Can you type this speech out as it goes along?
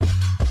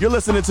You're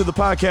listening to the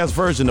podcast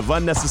version of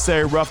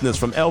Unnecessary Roughness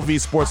from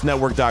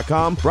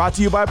LVSportsNetwork.com, brought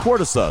to you by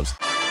Portasubs.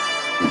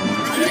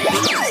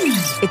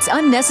 It's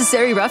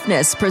Unnecessary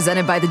Roughness,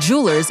 presented by the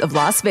Jewelers of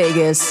Las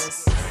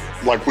Vegas.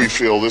 Like we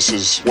feel this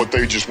is what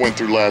they just went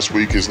through last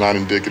week is not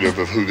indicative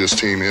of who this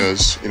team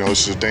is. You know,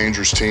 this is a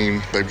dangerous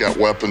team. They've got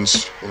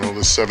weapons. You know,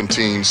 the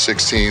 17,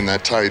 16,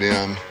 that tight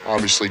end.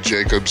 Obviously,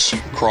 Jacobs,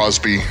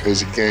 Crosby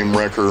is a game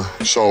wrecker.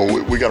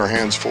 So we got our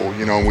hands full,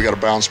 you know, and we got to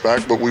bounce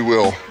back, but we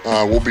will.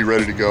 We'll be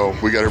ready to go.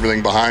 We got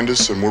everything behind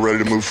us, and we're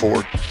ready to move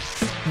forward.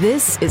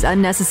 This is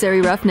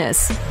Unnecessary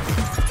Roughness.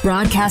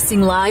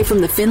 Broadcasting live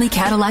from the Finley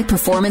Cadillac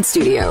Performance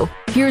Studio.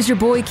 Here's your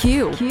boy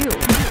Q.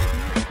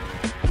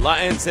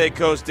 Lions head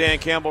coach Dan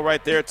Campbell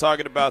right there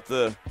talking about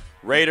the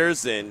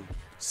Raiders and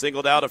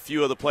singled out a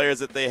few of the players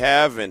that they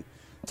have and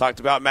talked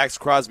about Max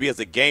Crosby as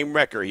a game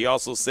wrecker. He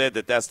also said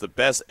that that's the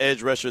best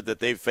edge rusher that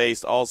they've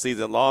faced all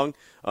season long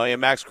in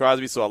Max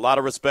Crosby. So a lot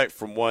of respect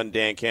from one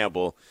Dan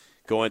Campbell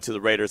going to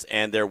the Raiders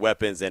and their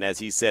weapons. And as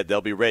he said,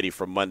 they'll be ready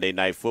for Monday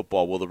Night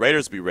Football. Will the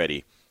Raiders be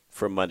ready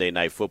for Monday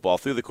Night Football?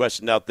 Threw the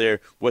question out there,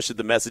 what should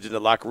the message in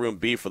the locker room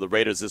be for the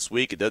Raiders this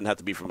week? It doesn't have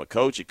to be from a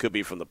coach. It could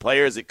be from the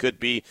players. It could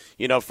be,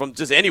 you know, from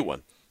just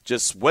anyone.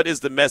 Just what is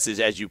the message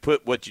as you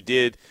put what you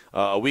did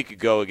a week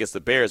ago against the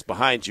Bears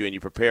behind you and you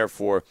prepare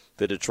for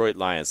the Detroit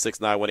Lions?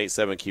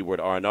 69187, keyword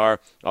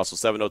R&R. Also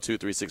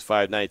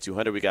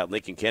 702-365-9200. We got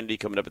Lincoln Kennedy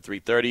coming up at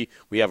 3:30.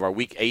 We have our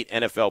Week 8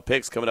 NFL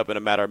picks coming up in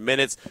a matter of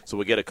minutes. So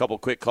we'll get a couple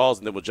quick calls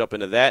and then we'll jump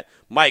into that.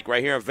 Mike,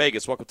 right here in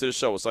Vegas, welcome to the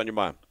show. What's on your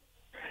mind?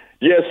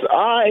 Yes,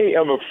 I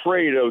am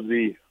afraid of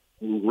the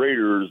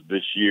Raiders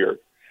this year.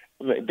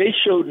 They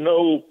showed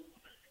no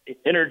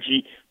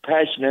energy,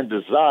 passion, and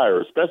desire,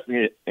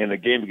 especially in a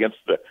game against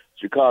the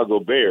Chicago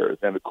Bears.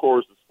 And, of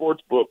course, the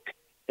sports book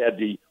had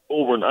the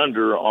over and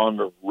under on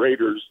the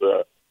Raiders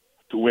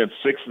to win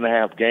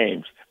 6.5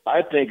 games.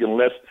 I think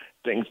unless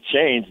things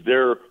change,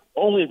 they're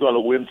only going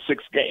to win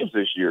 6 games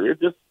this year.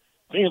 It just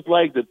seems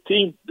like the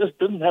team just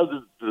doesn't have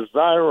the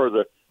desire or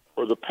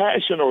the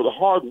passion or the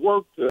hard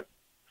work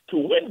to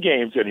win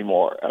games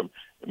anymore. I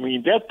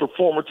mean, that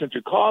performance in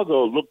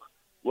Chicago looked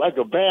like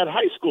a bad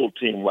high school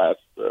team last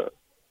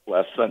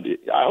Sunday.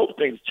 I hope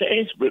things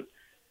change, but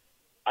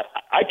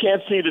I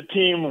can't see the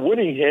team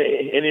winning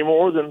any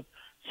more than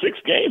 6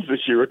 games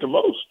this year at the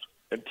most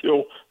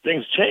until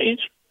things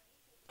change.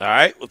 All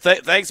right. Well,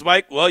 thanks,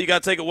 Mike. Well, you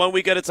got to take it 1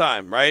 week at a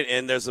time, right?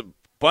 And there's a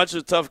bunch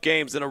of tough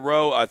games in a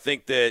row. I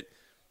think that,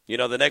 you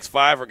know, the next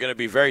 5 are going to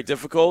be very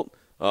difficult.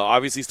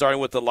 Obviously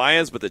starting with the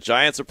Lions, but the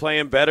Giants are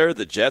playing better.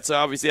 The Jets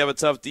obviously have a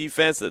tough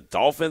defense. The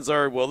Dolphins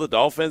are, the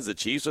Dolphins. The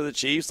Chiefs are the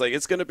Chiefs. Like,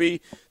 it's going to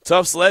be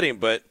tough sledding,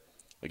 but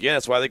again,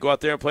 that's why they go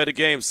out there and play the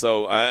game.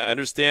 So I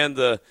understand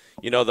the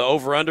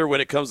over-under when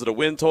it comes to the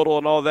win total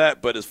and all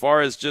that, but as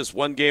far as just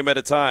one game at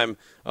a time,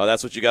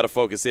 that's what you got to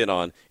focus in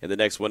on. And the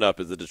next one up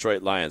is the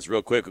Detroit Lions.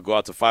 Real quick, we'll go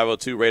out to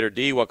 502 Raider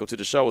D. Welcome to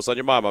the show. What's on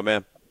your mind, my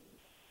man?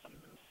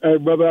 Hey,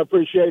 brother, I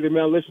appreciate it,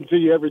 man. I listen to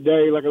you every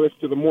day, like I listen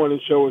to the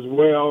morning show as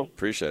well.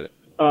 Appreciate it.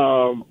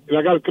 And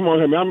I got to come on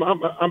here, man.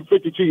 I'm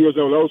 52 years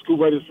old, old school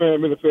Raiders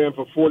fan, been a fan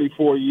for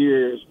 44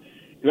 years.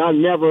 And I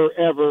never,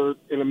 ever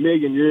in a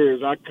million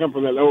years, I come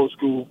from that old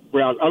school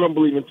route. I don't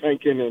believe in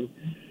tanking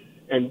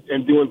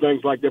and doing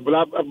things like that. But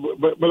I've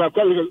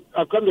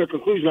come to a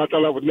conclusion I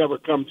thought I would never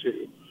come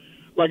to.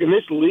 Like in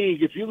this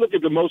league, if you look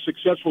at the most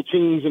successful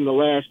teams in the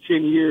last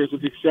 10 years, with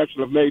the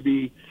exception of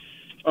maybe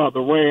the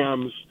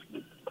Rams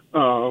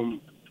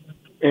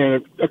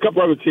and a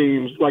couple other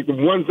teams, like the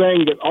one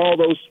thing that all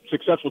those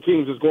successful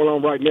teams that's going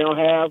on right now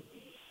have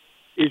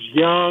is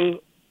young,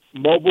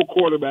 mobile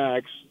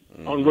quarterbacks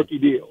on rookie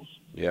deals.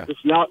 Yeah.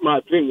 It's not my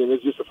opinion.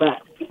 It's just a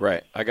fact.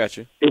 Right. I got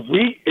you. If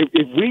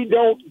we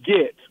don't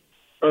get,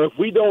 or if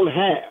we don't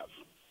have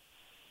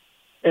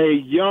a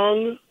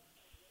young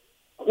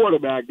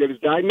quarterback that is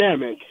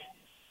dynamic,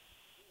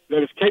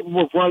 that is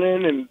capable of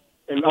running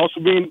and also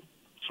being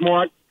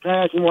smart,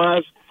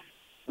 passing-wise,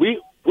 we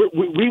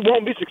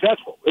won't be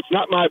successful. It's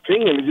not my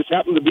opinion. It just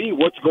happens to be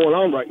what's going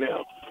on right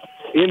now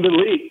in the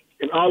league,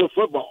 in all of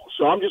football.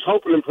 So I'm just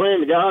hoping and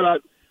praying to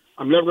God.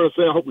 I'm never going to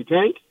say I hope we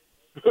tank.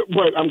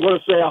 But I'm going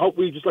to say I hope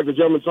we, just like the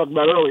gentleman talked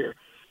about earlier,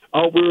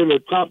 I hope we're in the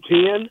top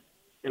 10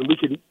 and we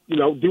can,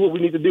 do what we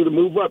need to do to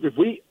move up.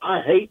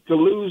 I hate to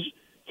lose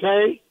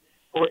Tay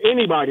or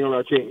anybody on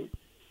our team.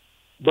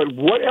 But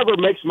whatever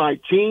makes my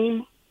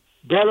team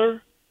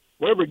better,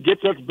 whatever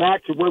gets us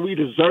back to where we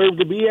deserve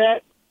to be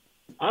at,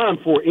 I'm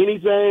for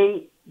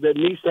anything that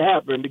needs to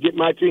happen to get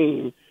my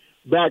team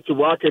back to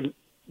where I'm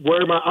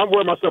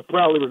wearing myself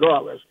proudly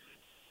regardless.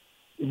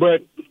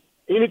 But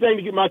anything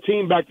to get my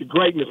team back to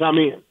greatness, I'm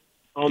in.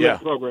 On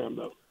that program,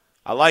 though.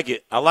 I like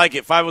it.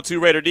 502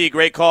 Raider D,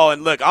 great call.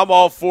 And, look, I'm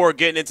all for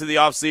getting into the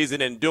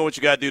offseason and doing what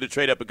you got to do to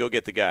trade up and go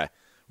get the guy,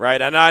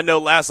 right? And I know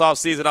last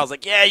offseason I was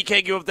like, you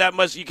can't give up that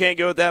much. You can't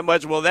give up that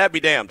much. Well, that be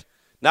damned.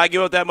 Not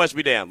give up that much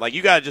be damned. Like,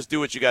 you got to just do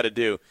what you got to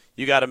do.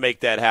 You got to make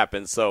that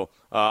happen. So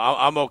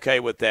I'm okay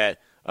with that.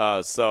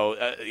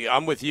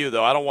 I'm with you,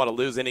 though. I don't want to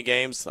lose any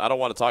games. I don't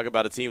want to talk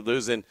about a team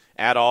losing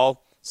at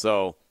all.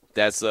 So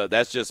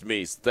That's just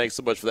me. Thanks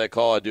so much for that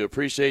call. I do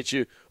appreciate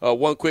you.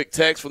 One quick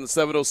text from the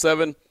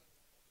 707.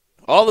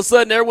 All of a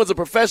sudden, everyone's a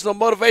professional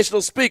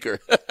motivational speaker.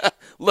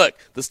 Look,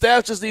 the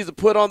staff just needs to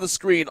put on the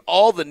screen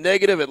all the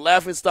negative and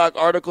laughingstock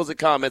articles and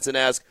comments and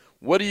ask,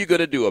 what are you going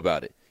to do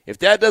about it? If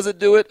that doesn't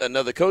do it,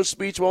 another coach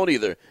speech won't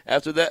either.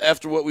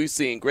 After what we've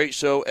seen, great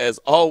show as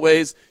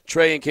always.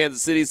 Trey in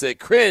Kansas City said,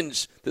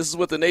 cringe. This is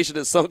what the nation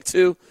has sunk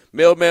to.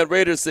 Mailman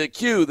Raiders said,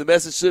 Q, the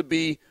message should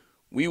be,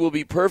 we will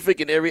be perfect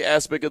in every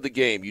aspect of the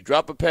game. You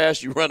drop a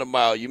pass, you run a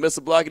mile. You miss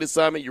a blocking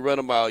assignment, you run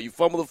a mile. You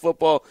fumble the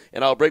football,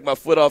 and I'll break my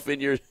foot off in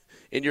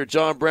your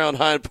John Brown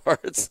hind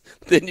parts,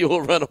 then you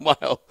will run a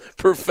mile.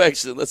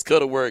 Perfection. Let's go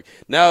to work.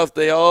 Now, if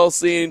they all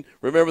seen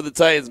Remember the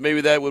Titans,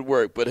 maybe that would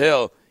work. But,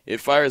 hell, it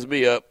fires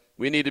me up.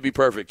 We need to be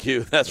perfect,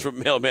 Q. That's from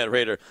Mailman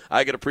Raider.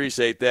 I can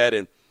appreciate that.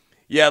 And,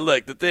 yeah,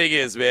 look, the thing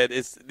is, man,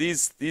 it's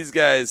these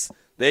guys,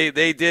 they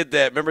did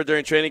that. Remember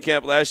during training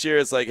camp last year,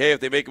 it's like, hey, if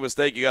they make a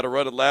mistake, you got to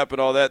run a lap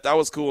and all that. That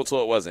was cool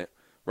until it wasn't,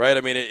 right?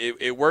 I mean,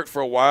 it worked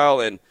for a while,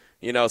 and,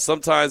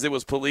 sometimes it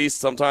was policed,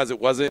 sometimes it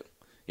wasn't.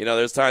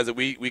 There's times that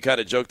we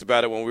kind of joked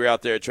about it when we were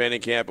out there at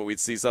training camp and we'd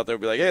see something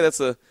and be like, hey, that's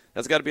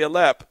got to be a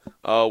lap.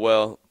 Oh,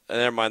 well,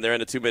 never mind. They're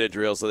in a 2-minute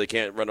drill, so they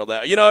can't run a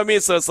lap. You know what I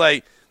mean? So it's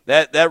like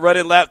that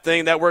running lap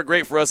thing, that worked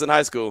great for us in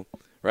high school,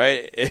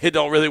 right? It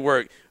don't really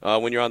work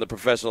when you're on the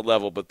professional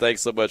level. But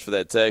thanks so much for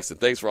that text, and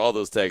thanks for all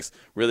those texts.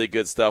 Really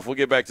good stuff. We'll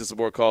get back to some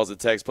more calls and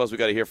texts. Plus, we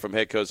got to hear from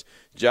head coach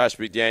Josh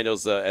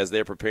McDaniels as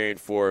they're preparing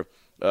for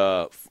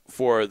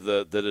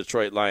the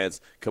Detroit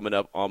Lions coming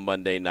up on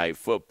Monday Night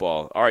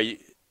Football. All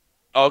right.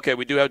 Okay,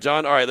 we do have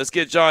John. All right, let's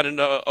get John in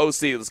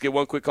OC. Let's get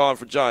one quick call in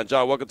for John.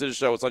 John, welcome to the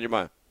show. What's on your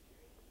mind?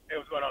 Hey,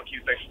 what's going on,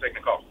 Q? Thanks for taking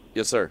the call.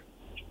 Yes, sir.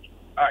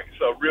 All right,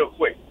 so real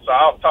quick. So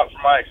I'll talk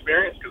from my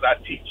experience because I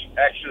teach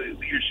actually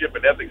leadership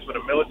and ethics for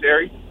the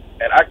military,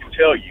 and I can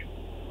tell you,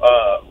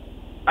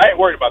 I ain't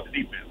worried about the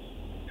defense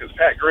because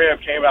Pat Graham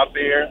came out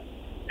there,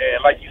 and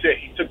like you said,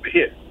 he took the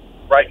hit,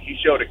 right?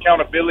 He showed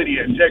accountability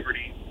and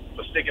integrity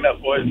for sticking up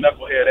for his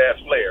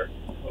knucklehead-ass player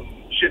who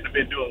shouldn't have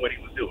been doing what he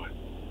was doing.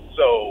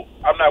 So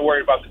I'm not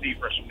worried about the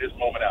defense from this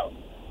moment out.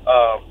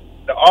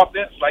 The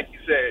offense, like you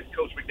said,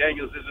 Coach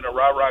McDaniels isn't a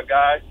rah-rah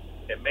guy,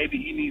 and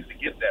maybe he needs to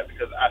get that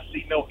because I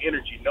see no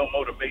energy, no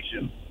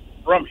motivation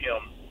from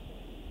him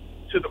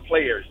to the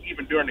players,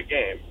 even during the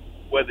game,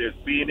 whether it's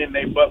being in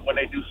their butt when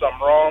they do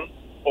something wrong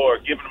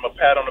or giving them a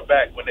pat on the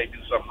back when they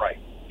do something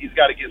right. He's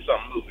got to get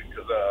something moving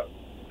because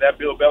that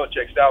Bill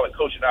Belichick style of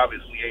coaching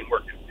obviously ain't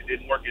working. It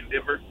didn't work in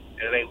Denver,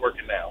 and it ain't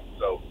working now.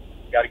 So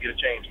got to get a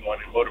change going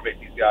and motivate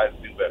these guys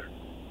to do better.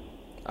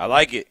 I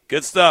like it.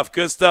 Good stuff,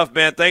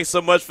 man. Thanks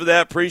so much for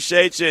that.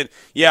 Appreciate you. And,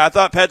 yeah, I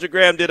thought Patrick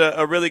Graham did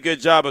a really good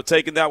job of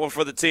taking that one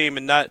for the team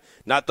and not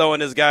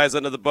throwing his guys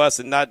under the bus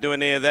and not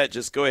doing any of that.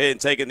 Just go ahead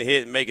and taking the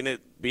hit and making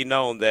it be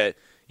known that,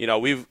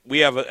 we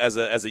have as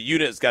a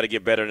unit, it's got to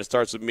get better, and it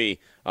starts with me.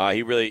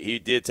 He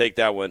did take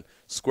that one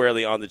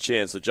squarely on the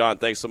chin. So, John,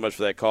 thanks so much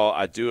for that call.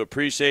 I do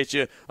appreciate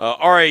you.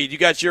 Ari, you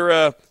got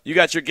your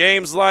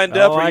games lined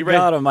up? I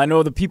got them. I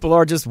know the people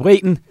are just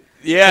waiting.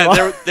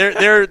 Yeah,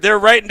 they're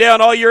writing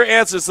down all your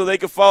answers so they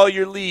can follow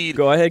your lead.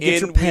 Go ahead, get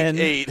your pen.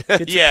 Week 8.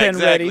 Get your pen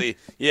exactly. Ready.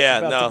 Yeah,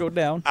 it's about to go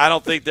down. I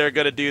don't think they're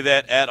going to do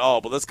that at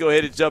all. But let's go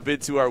ahead and jump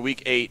into our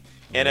Week 8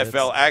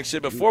 NFL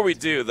action. Before we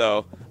do,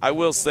 though, I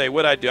will say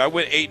what I do. I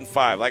went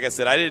 8-5. Like I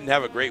said, I didn't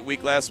have a great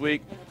week last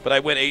week, but I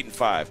went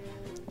 8-5.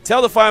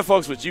 Tell the fine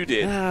folks what you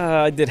did.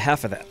 I did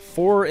half of that.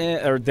 Or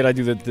did I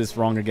do this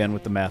wrong again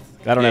with the math?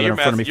 I don't have it in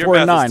front of me. Your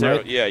 4-9,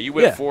 right? Yeah, you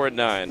went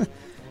 4-9.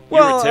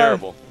 Well, you were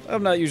terrible.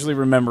 I'm not usually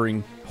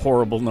remembering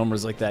horrible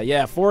numbers like that.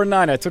 Yeah,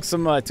 4-9. I took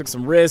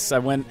some risks. I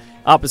went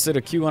opposite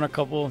of Q on a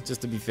couple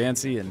just to be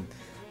fancy, and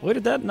boy,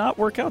 did that not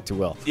work out too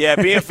well. Yeah,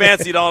 being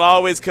fancy don't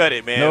always cut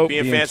it, man. Nope,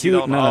 being fancy cute,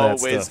 don't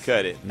always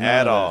cut it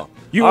at all.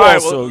 You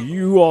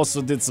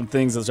also did some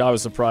things that I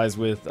was surprised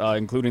with,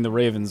 including the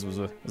Ravens was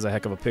a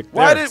heck of a pick.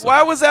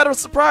 Why was that a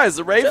surprise?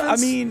 The Ravens? I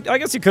mean, I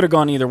guess you could have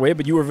gone either way,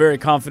 but you were very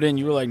confident.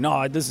 You were like,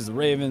 "No, this is the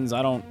Ravens.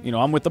 I don't,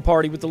 I'm with the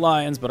party with the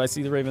Lions, but I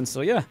see the Ravens." So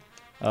yeah.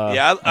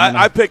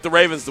 I picked the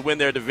Ravens to win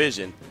their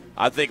division.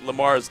 I think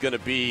Lamar is going to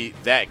be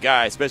that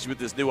guy, especially with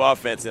this new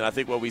offense. And I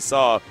think what we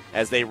saw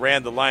as they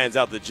ran the Lions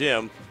out the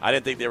gym, I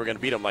didn't think they were going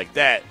to beat them like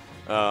that.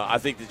 I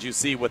think that you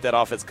see what that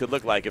offense could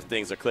look like if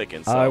things are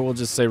clicking. So. I will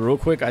just say real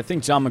quick, I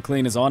think John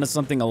McClain is onto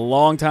something. A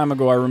long time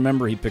ago, I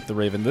remember he picked the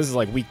Ravens. This is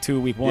like week 2,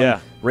 week 1.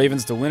 Yeah.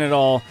 Ravens to win it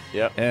all.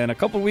 Yep. And a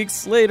couple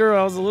weeks later,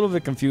 I was a little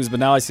bit confused, but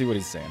now I see what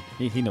he's saying.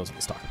 He knows what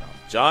he's talking about.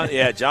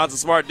 John's a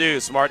smart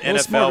dude, smart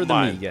NFL mind.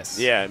 Than me, yes.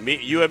 Yeah,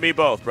 you and me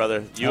both,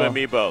 brother. You and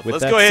me both.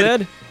 Let's go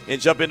ahead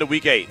and jump into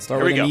Week 8.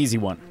 Start with an easy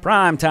one.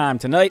 Prime time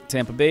tonight,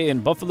 Tampa Bay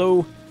and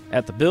Buffalo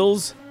at the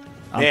Bills.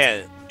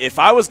 Man, if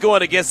I was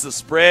going against the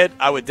spread,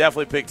 I would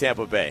definitely pick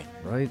Tampa Bay.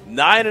 Right.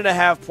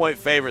 9.5-point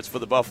favorites for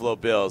the Buffalo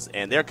Bills,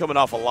 and they're coming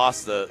off a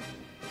loss to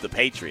the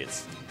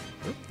Patriots,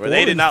 where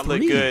they did not look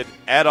good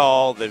at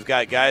all. They've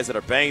got guys that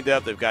are banged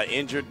up. They've got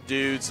injured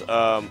dudes.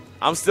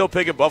 I'm still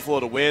picking Buffalo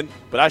to win,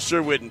 but I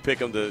sure wouldn't pick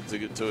them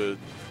to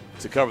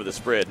cover the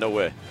spread. No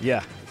way.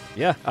 Yeah.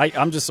 Yeah,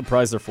 I'm just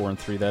surprised they're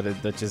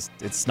 4-3.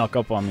 It snuck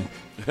up on me.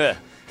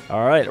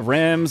 All right,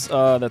 Rams.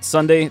 That's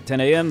Sunday, 10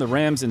 a.m. The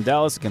Rams in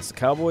Dallas against the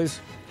Cowboys.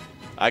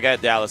 I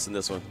got Dallas in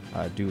this one.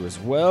 I do as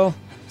well.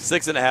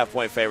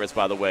 6.5-point favorites,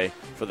 by the way,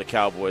 for the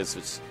Cowboys,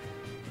 which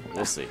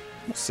we'll see.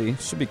 We'll see.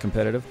 Should be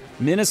competitive.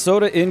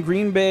 Minnesota in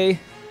Green Bay.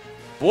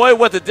 Boy,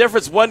 what the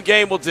difference one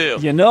game will do.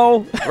 You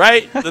know.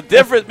 Right? The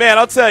difference, man,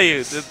 I'll tell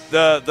you.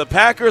 The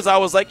Packers, I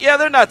was like, yeah,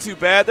 they're not too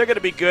bad. They're going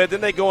to be good.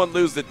 Then they go and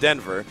lose to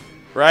Denver,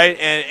 right?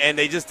 And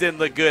they just didn't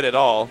look good at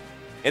all.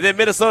 And then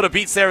Minnesota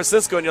beat San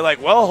Francisco, and you're like,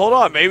 well, hold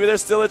on. Maybe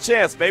there's still a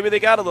chance. Maybe they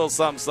got a little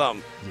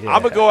something. Yeah.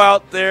 I'm going to go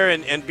out there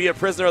and be a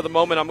prisoner of the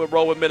moment. I'm going to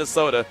roll with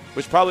Minnesota,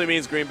 which probably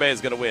means Green Bay is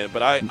going to win.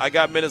 But I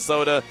got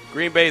Minnesota.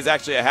 Green Bay is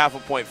actually a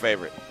 0.5-point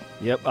favorite.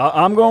 Yep,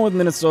 I'm going with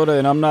Minnesota,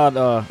 and I'm not.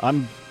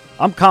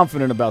 I'm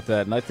confident about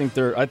that, and I think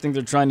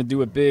they're trying to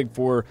do it big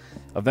for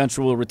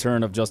eventual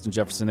return of Justin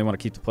Jefferson. They want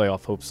to keep the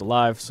playoff hopes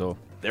alive. So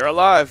they're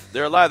alive.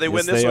 They're alive. They yes,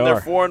 win this they one. are.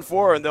 They're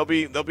 4-4, and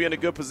they'll be in a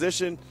good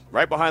position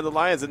right behind the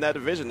Lions in that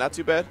division. Not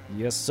too bad.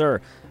 Yes,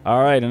 sir.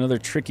 All right, another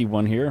tricky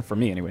one here for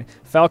me anyway.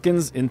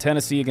 Falcons in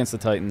Tennessee against the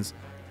Titans.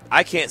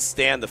 I can't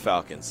stand the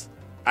Falcons.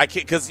 I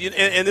can't because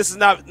and this is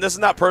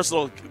not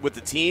personal with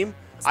the team.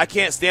 I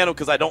can't stand them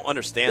because I don't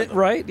understand them.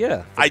 Right?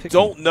 Yeah. I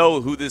don't know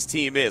who this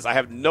team is. I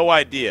have no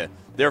idea.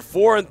 They're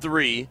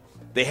 4-3.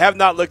 They have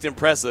not looked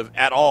impressive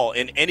at all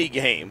in any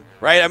game,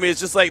 right? I mean, it's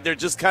just like they're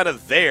just kind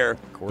of there,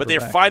 but they're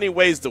finding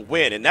ways to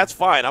win, and that's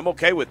fine. I'm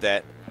okay with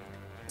that.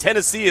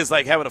 Tennessee is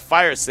like having a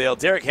fire sale.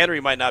 Derrick Henry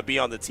might not be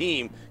on the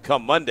team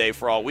come Monday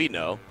for all we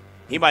know.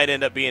 He might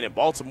end up being in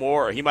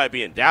Baltimore, or he might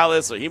be in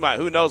Dallas, or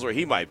who knows where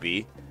he might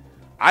be.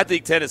 I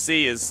think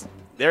Tennessee is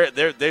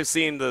they've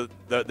seen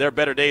their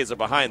better days are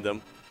behind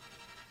them.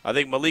 I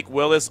think Malik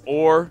Willis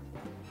or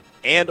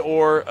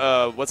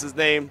what's his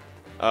name?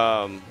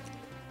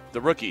 The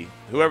rookie,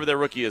 whoever their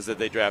rookie is that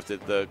they drafted,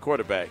 the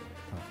quarterback.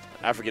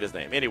 I forget his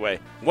name. Anyway,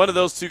 one of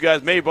those two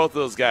guys, maybe both of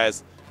those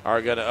guys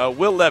are going to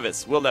Will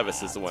Levis. Will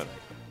Levis is the one.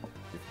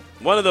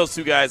 One of those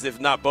two guys,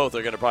 if not both,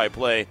 are going to probably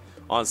play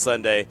on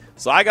Sunday.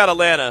 So I got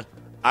Atlanta.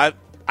 I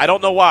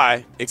don't know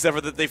why, except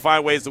for that they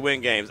find ways to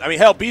win games. I mean,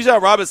 hell, Bijan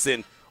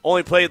Robinson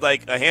only played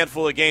like a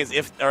handful of games,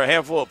 a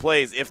handful of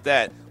plays, if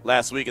that,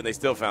 last week, and they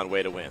still found a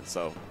way to win.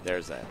 So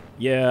there's that.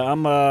 Yeah,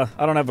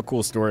 I don't have a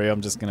cool story.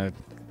 I'm just gonna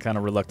kind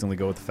of reluctantly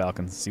go with the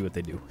Falcons, see what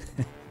they do.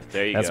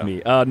 There you go. That's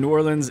me. New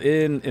Orleans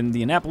in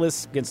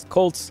Indianapolis against the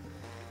Colts.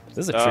 This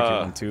is a tricky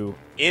one too.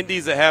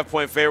 Indy's a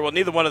 0.5-point favorite. Well,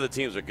 neither one of the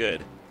teams are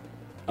good.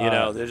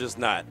 They're just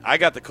not. I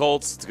got the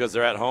Colts because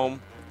they're at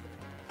home.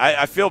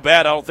 I feel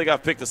bad. I don't think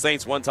I've picked the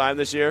Saints one time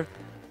this year.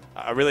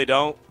 I really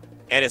don't.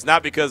 And it's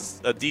not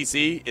because of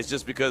DC. It's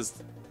just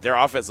because their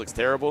offense looks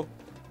terrible,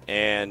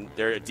 and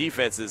their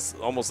defense is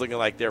almost looking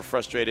like they're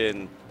frustrated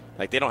and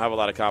like they don't have a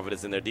lot of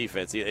confidence in their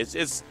defense.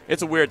 It's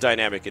a weird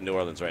dynamic in New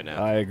Orleans right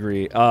now. I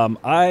agree.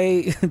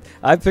 I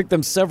picked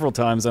them several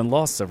times and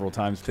lost several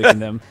times picking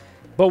them.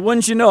 But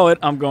wouldn't you know it,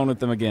 I'm going with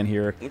them again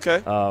here. Okay.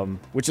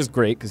 Which is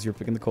great because you're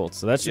picking the Colts.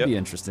 So that should be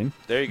interesting.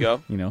 There you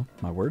go.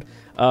 My word.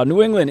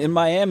 New England in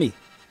Miami.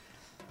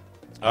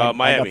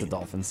 Miami. I got the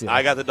Dolphins. Yeah.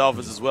 I got the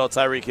Dolphins as well.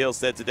 Tyreek Hill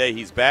said today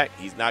he's back.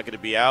 He's not going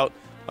to be out.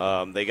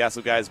 They got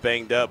some guys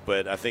banged up,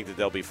 but I think that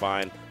they'll be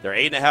fine. They're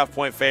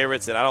 8.5-point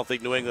favorites, and I don't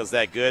think New England's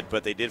that good,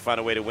 but they did find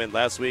a way to win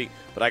last week.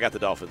 But I got the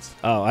Dolphins.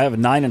 Oh, I have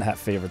 9.5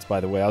 favorites, by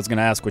the way. I was going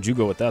to ask, would you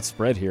go with that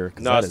spread here?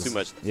 No, it's too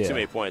much. Too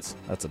many points.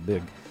 That's a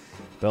big.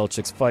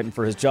 Belichick's fighting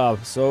for his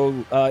job. So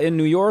in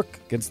New York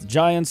against the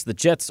Giants, the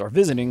Jets are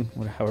visiting,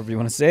 however you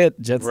want to say it.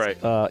 Jets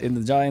in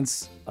the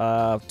Giants,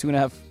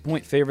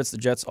 2.5-point favorites. The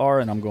Jets are,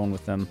 and I'm going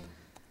with them.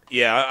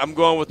 Yeah, I'm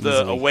going with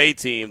the away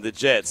team, the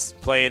Jets,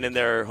 playing in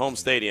their home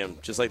stadium,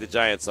 just like the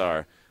Giants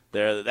are.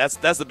 That's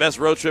the best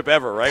road trip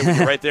ever, right? When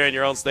you're right there in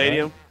your own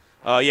stadium.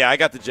 Yeah, I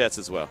got the Jets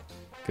as well.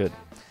 Good.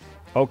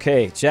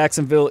 Okay,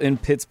 Jacksonville in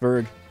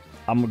Pittsburgh.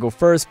 I'm going to go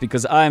first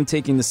because I am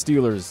taking the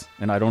Steelers,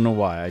 and I don't know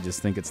why. I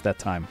just think it's that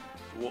time.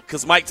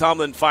 Because Mike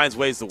Tomlin finds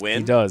ways to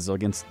win. He does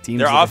against teams.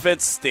 Their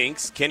offense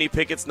stinks. Kenny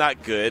Pickett's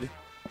not good.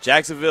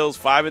 Jacksonville's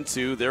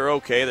 5-2. They're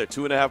okay. They're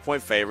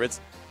 2.5-point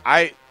favorites.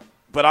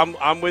 But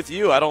I'm with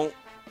you. I'm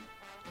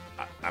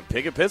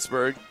picking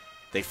Pittsburgh.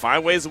 They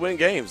find ways to win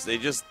games. They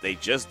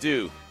just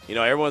do.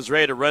 Everyone's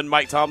ready to run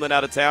Mike Tomlin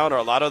out of town, or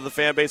a lot of the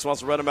fan base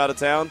wants to run him out of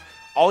town.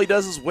 All he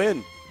does is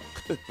win,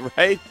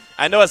 right?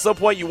 I know at some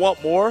point you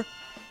want more,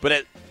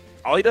 but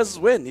all he does is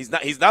win. He's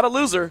not a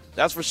loser.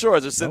 That's for sure.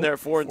 They're sitting there at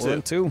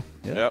 4-2.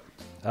 4-2.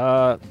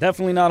 Yep.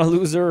 Definitely not a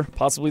loser.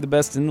 Possibly the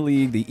best in the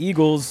league. The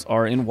Eagles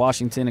are in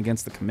Washington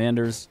against the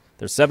Commanders.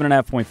 They're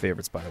 7.5-point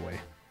favorites, by the way.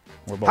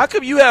 How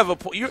come you have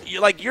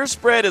your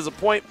spread is a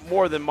point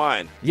more than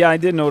mine? Yeah, I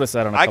did notice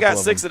that on a couple I got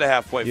of them.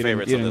 6.5-point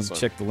favorites on this one.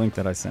 Check the link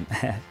that I sent.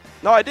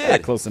 No, I did. Yeah,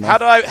 close enough.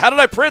 How did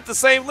I print the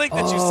same link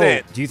that you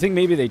sent? Do you think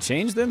maybe they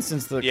changed then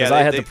because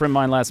I had to print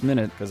mine last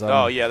minute?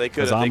 They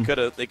could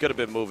have. They could have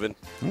been moving.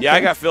 Okay. Yeah,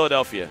 I got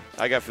Philadelphia.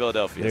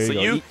 There so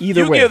you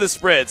give the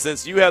spread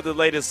since you have the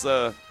latest.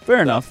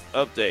 Fair enough.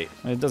 Update.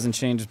 It doesn't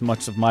change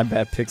much of my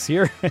bad picks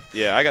here.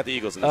 Yeah, I got the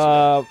Eagles in this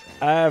one.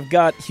 I've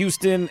got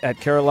Houston at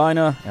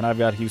Carolina, and I've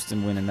got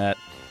Houston winning that.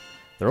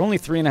 They're only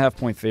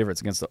 3.5-point favorites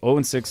against the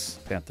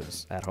 0-6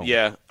 Panthers at home.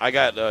 Yeah, I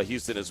got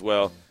Houston as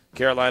well.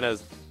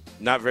 Carolina's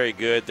not very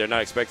good. They're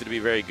not expected to be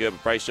very good,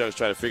 but Bryce Young's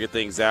trying to figure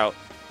things out.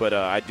 But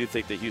I do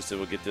think that Houston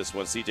will get this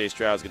one. C.J.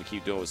 Stroud's going to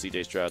keep doing what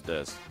C.J. Stroud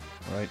does.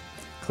 All right.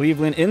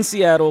 Cleveland in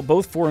Seattle,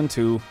 both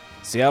 4-2.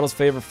 Seattle's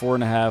favorite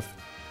 4.5.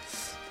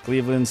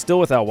 Cleveland still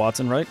without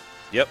Watson, right?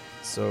 Yep.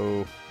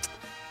 So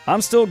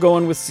I'm still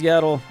going with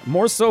Seattle,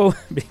 more so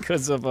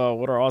because of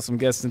what our awesome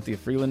guest Cynthia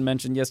Freeland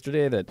mentioned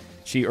yesterday, that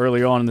she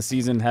earlier on in the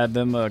season had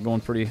them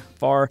going pretty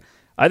far.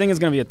 I think it's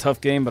going to be a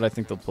tough game, but I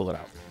think they'll pull it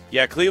out.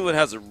 Yeah, Cleveland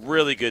has a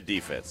really good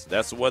defense.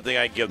 That's the one thing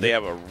I give. They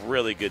have a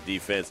really good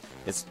defense.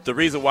 It's the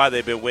reason why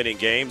they've been winning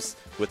games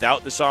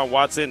without Deshaun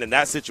Watson. And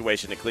that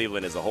situation in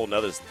Cleveland is a whole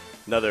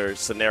nother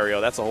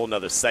scenario. That's a whole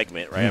nother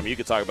segment, right? I mean, you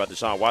could talk about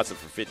Deshaun Watson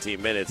for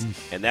 15 minutes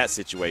in that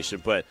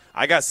situation. But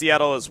I got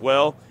Seattle as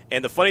well.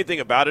 And the funny thing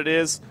about it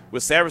is,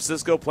 with San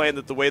Francisco playing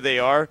the way they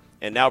are,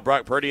 and now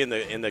Brock Purdy in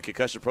the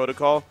concussion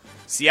protocol,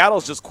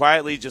 Seattle's just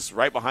quietly just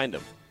right behind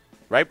them.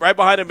 Right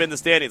behind them in the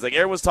standings. Like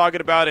everyone's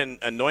talking about and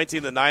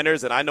anointing the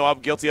Niners, and I know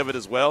I'm guilty of it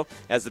as well,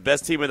 as the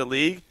best team in the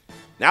league.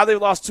 Now they've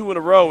lost 2 in a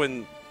row,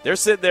 and they're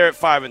sitting there at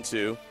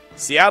 5-2.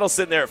 Seattle's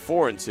sitting there at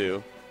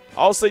 4-2.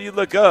 All of a sudden you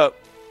look up,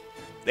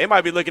 they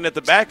might be looking at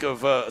the back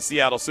of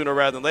Seattle sooner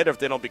rather than later if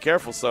they don't be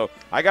careful. So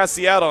I got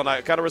Seattle, and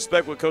I kind of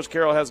respect what Coach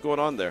Carroll has going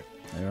on there.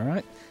 All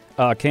right.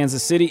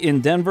 Kansas City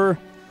in Denver.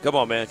 Come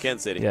on, man.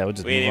 Kansas City. Yeah, we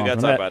ain't even got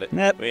to talk about it.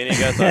 We ain't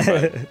even got to talk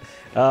about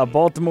it.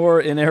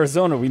 Baltimore in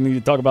Arizona. We need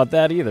to talk about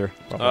that either.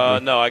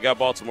 No, I got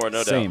Baltimore, no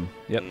doubt. Same.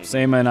 Yep,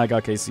 same, and I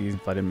got KC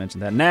if I didn't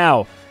mention that.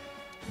 Now,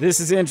 this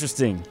is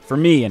interesting, for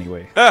me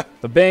anyway. The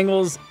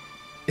Bengals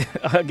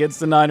against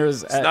the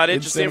Niners. It's not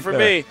interesting for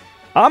me.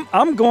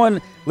 I'm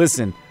going,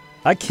 listen,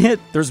 I can't,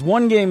 there's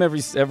one game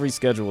every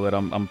schedule that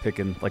I'm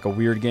picking, like a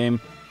weird game.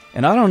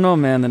 And I don't know,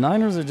 man, the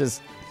Niners are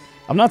just,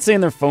 I'm not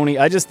saying they're phony.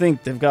 I just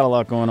think they've got a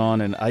lot going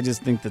on, and I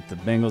just think that the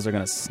Bengals are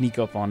going to sneak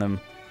up on them.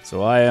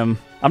 So I'm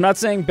not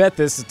saying bet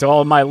this to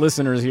all my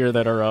listeners here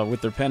that are with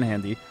their pen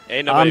handy.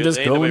 Ain't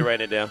nobody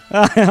writing it down.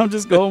 I'm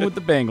just going with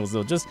the Bengals,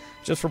 though, just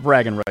for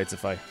bragging rights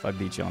if I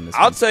beat you on this.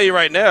 I'll tell you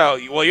right now,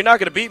 well, you're not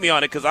going to beat me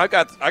on it because I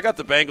got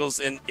the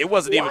Bengals, and it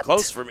wasn't even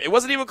close for me. It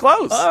wasn't even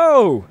close.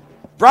 Oh.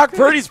 Brock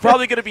Purdy's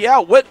probably going to be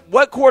out.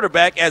 What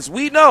quarterback, as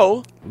we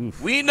know,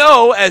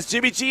 as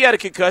Jimmy G had a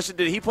concussion,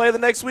 did he play the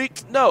next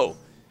week? No.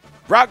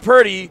 Brock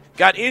Purdy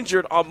got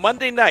injured on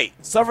Monday night,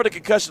 suffered a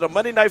concussion on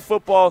Monday Night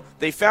Football.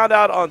 They found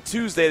out on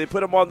Tuesday. They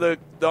put him on the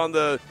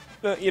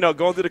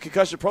going through the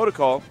concussion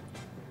protocol.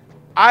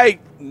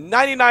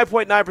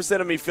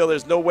 99.9% of me feel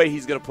there's no way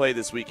he's going to play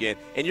this weekend.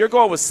 And you're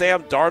going with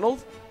Sam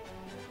Darnold?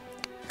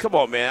 Come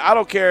on, man. I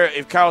don't care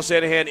if Kyle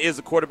Shanahan is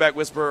a quarterback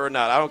whisperer or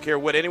not. I don't care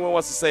what anyone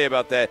wants to say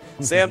about that.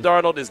 Sam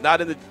Darnold is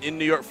not in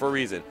New York for a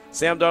reason.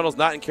 Sam Darnold's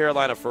not in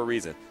Carolina for a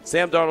reason.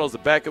 Sam Darnold is a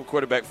backup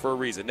quarterback for a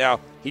reason. Now,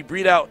 he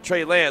breed out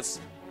Trey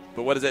Lance,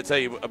 but what does that tell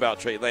you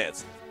about Trey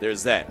Lance?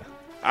 There's that.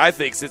 I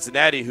think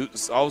Cincinnati,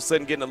 who's all of a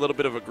sudden getting a little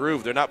bit of a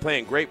groove, they're not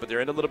playing great, but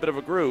they're in a little bit of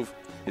a groove,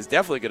 is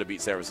definitely going to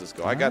beat San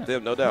Francisco. I got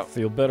them, no doubt. I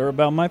feel better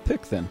about my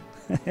pick then.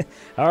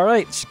 All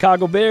right,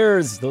 Chicago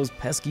Bears, those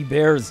pesky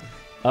Bears.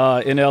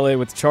 In L.A.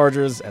 with the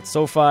Chargers at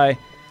SoFi. I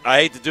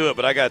hate to do it,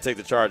 but I got to take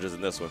the Chargers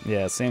in this one.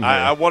 Yeah, same here.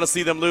 I want to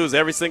see them lose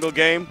every single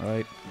game,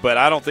 right? But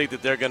I don't think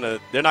that they're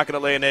not gonna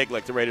lay an egg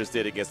like the Raiders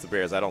did against the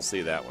Bears. I don't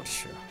see that one.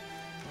 Sure.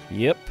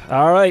 Yep.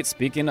 All right.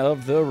 Speaking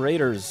of the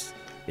Raiders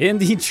in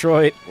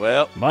Detroit,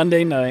 well,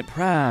 Monday night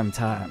prime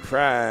time.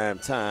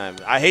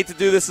 I hate to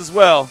do this as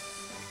well,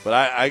 but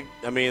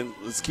I mean,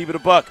 let's keep it a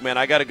buck, man.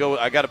 I got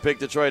to pick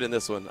Detroit in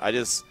this one. I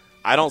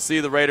don't see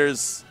the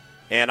Raiders.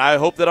 And I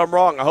hope that I'm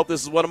wrong. I hope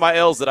this is one of my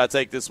L's that I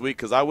take this week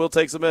because I will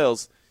take some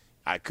L's.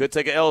 I could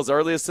take an L as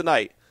early as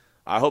tonight.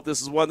 I hope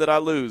this is one that I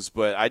lose,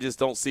 but I just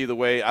don't see the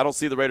way. I don't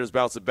see the Raiders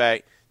bouncing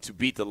back to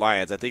beat the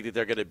Lions. I think that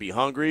they're going to be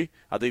hungry.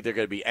 I think they're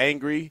going to be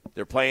angry.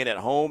 They're playing at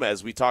home.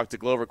 As we talked to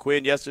Glover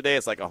Quinn yesterday,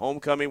 it's like a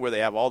homecoming where they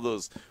have all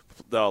the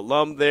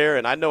alum there.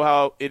 And I know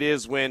how it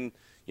is when,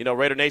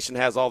 Raider Nation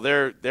has all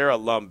their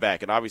alum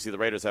back. And obviously the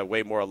Raiders have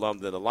way more alum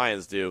than the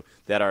Lions do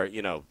that are,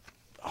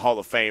 Hall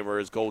of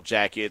Famers, gold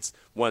jackets,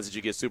 ones that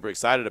you get super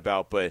excited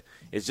about. But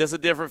it's just a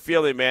different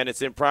feeling, man.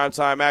 It's in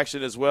primetime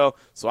action as well.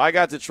 So I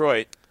got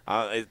Detroit.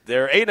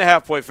 They're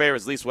 8.5-point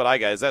favorites, at least what I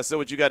got. Is that still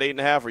what you got,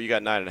 8.5, or you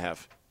got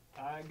 9.5?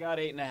 I got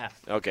 8.5.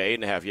 Okay,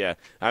 8.5, yeah.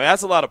 I mean,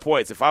 that's a lot of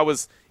points. If I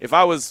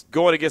was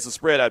going against the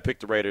spread, I'd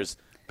pick the Raiders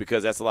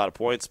because that's a lot of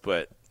points.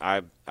 But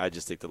I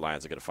just think the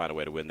Lions are going to find a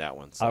way to win that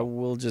one. So. I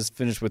will just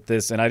finish with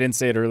this, and I didn't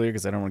say it earlier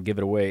because I don't want to give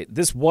it away.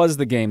 This was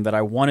the game that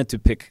I wanted to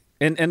pick.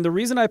 And the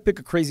reason I pick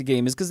a crazy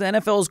game is because the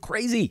NFL is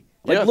crazy.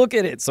 Like, look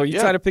at it. So you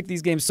try to pick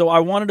these games. So I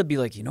wanted to be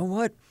like, you know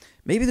what?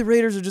 Maybe the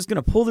Raiders are just going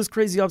to pull this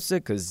crazy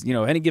upset because,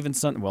 any given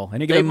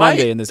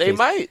Monday in this case.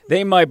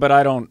 They might, but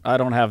I don't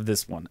have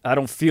this one. I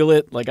don't feel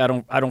it. Like, I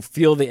don't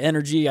feel the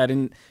energy.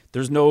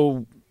 There's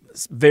no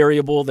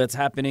variable that's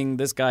happening,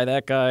 this guy,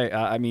 that guy.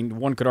 I mean,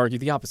 one could argue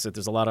the opposite.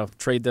 There's a lot of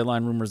trade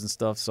deadline rumors and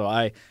stuff, so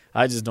I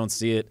just don't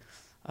see it.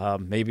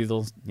 Maybe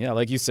they'll,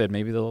 like you said,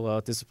 maybe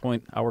they'll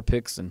disappoint our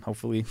picks, and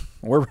hopefully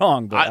we're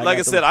wrong. But like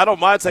I said, I don't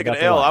mind taking an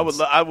L.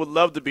 I would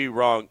love to be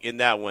wrong in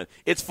that one.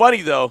 It's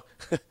funny, though.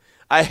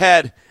 I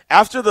had,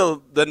 after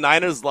the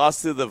Niners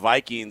lost to the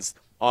Vikings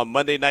on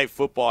Monday Night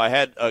Football, I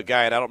had a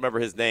guy, and I don't remember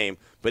his name,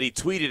 but he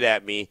tweeted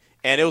at me,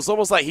 and it was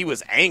almost like he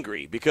was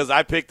angry because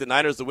I picked the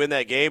Niners to win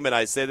that game, and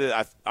I said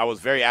that I was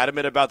very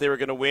adamant about they were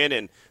going to win,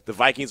 and the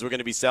Vikings were going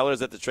to be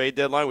sellers at the trade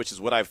deadline, which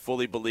is what I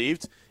fully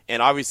believed,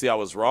 and obviously I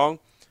was wrong.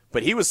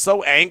 But he was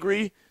so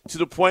angry to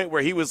the point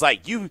where he was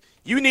like, you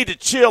need to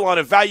chill on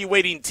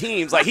evaluating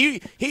teams. Like,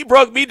 he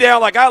broke me down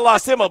like I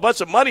lost him a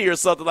bunch of money or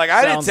something. Like,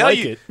 I didn't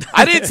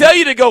tell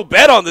you to go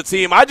bet on the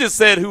team. I just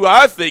said who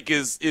I think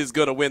is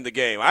going to win the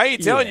game. I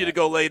ain't telling you to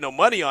go lay no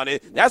money on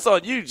it. That's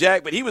on you,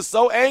 Jack. But he was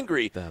so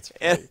angry. That's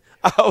right. And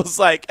I was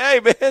like, hey,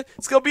 man,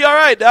 it's going to be all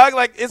right, dog.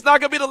 Like, it's not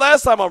going to be the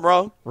last time I'm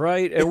wrong.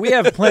 Right. And we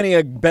have plenty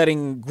of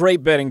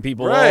great betting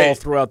people all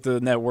throughout the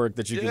network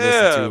that you can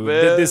listen to.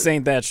 Man. This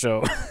ain't that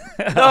show.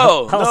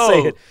 No, I'll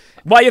say it.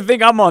 Why you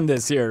think I'm on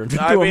this here?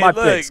 Doing my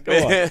picks. Go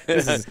on.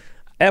 This is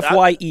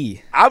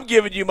FYE. I'm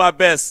giving you my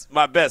best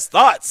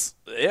thoughts.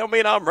 It don't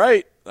mean I'm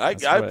right.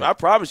 I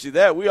promise you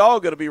that. We all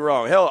going to be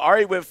wrong. Hell,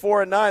 Ari went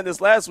 4-9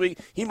 this last week.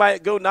 He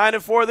might go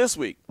 9-4 this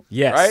week.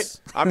 Yes.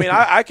 Right? I mean,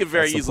 I could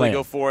very easily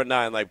go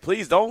 4-9. Like,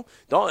 please don't.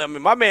 I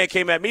mean, my man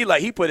came at me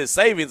like he put his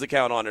savings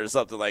account on it or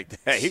something like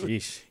that.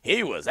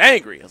 He was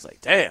angry. I was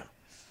like, damn,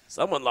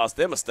 someone lost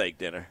them a steak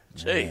dinner.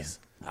 Jeez.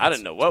 I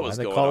didn't know what was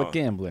going on. They call it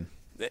gambling.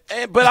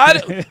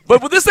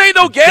 But this ain't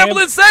no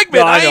gambling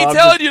segment. I ain't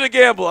telling you to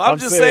gamble. I'm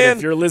just saying.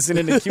 If you're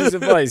listening to Q's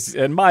advice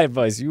and my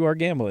advice, you are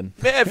gambling.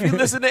 Man, if you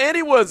listen to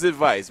anyone's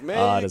advice, man,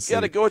 honestly, you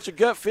got to go with your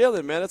gut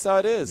feeling, man. That's how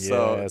it is. Yeah,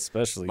 so,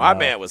 especially. My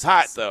man was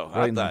hot, though.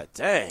 I thought,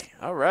 dang,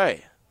 all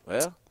right.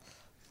 Well.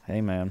 Hey,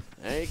 man.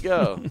 There you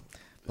go.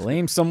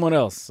 Blame someone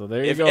else. So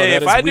there you go.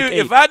 If I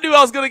knew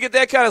I was going to get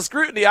that kind of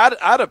scrutiny, I'd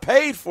have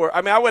paid for it.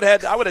 I mean, I would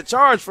have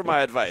charged for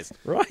my advice.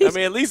 Right. I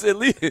mean, at least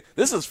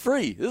this is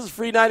free. This is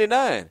free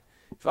 99.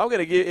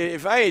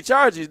 If I ain't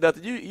charge you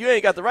nothing, you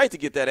ain't got the right to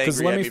get that angry.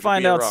 Because let me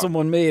find out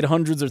someone made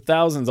hundreds or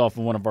thousands off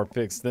of one of our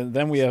picks. Then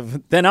I'm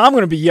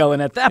going to be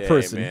yelling at that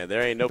person. Man,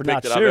 there ain't no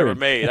pick that I've ever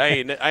made.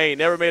 I ain't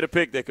never made a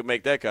pick that could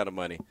make that kind of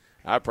money.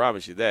 I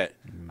promise you that.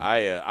 I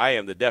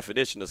am the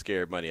definition of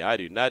scared money. I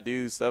do not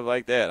do stuff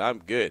like that. I'm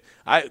good.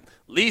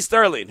 Lee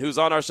Sterling, who's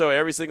on our show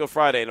every single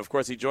Friday, and of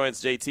course he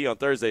joins JT on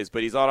Thursdays,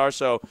 but he's on our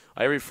show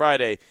every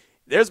Friday.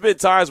 There's been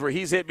times where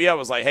he's hit me up. I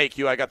was like, hey,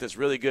 Q, I got this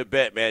really good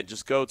bet, man.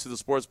 Just go to the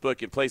sports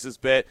book and place this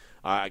bet.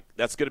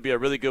 That's going to be a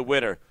really good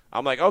winner.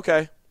 I'm like,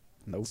 okay.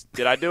 Nope.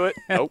 Did I do it?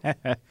 Nope.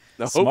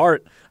 Nope.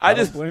 Smart. I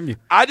just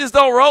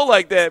don't roll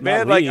like that,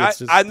 man. Like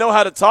I know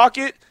how to talk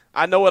it.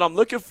 I know what I'm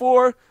looking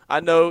for. I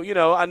know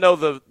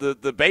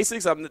the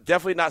basics. I'm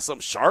definitely not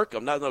some shark.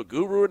 I'm not no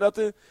guru or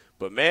nothing.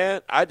 But,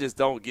 man, I just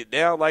don't get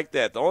down like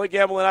that. The only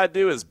gambling I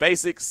do is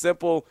basic,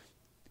 simple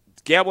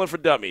gambling for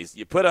dummies.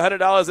 You put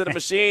 $100 in a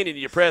machine and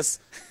you press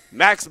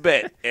max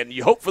bet, and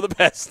you hope for the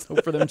best.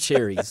 Hope for them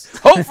cherries.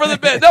 Hope for the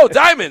best. No,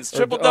 diamonds.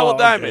 Triple-double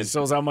diamonds.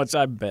 Shows how much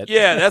I bet.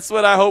 Yeah, that's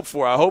what I hope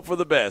for. I hope for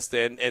the best.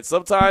 And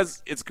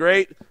sometimes it's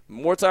great.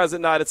 More times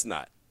than not, it's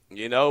not.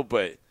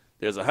 But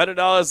there's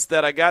 $100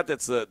 that I got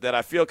that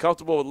I feel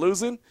comfortable with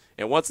losing,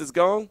 and once it's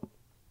gone,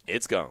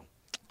 it's gone.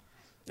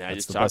 Now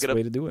that's the best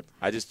way to do it.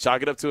 I just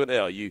chalk it up to an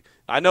L.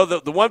 I know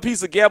the one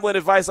piece of gambling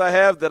advice I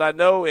have that I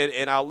know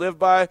and I'll live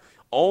by,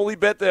 only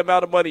bet the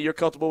amount of money you're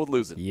comfortable with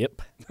losing.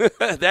 Yep.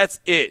 That's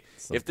it.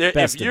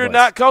 If you're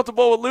not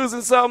comfortable with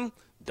losing something,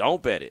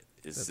 don't bet it.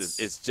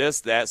 It's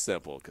just that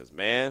simple because,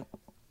 man,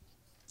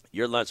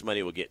 your lunch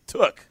money will get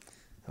took.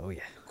 Oh,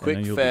 yeah. Quick,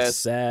 and you'll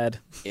fast, be sad.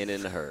 And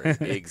in a hurry.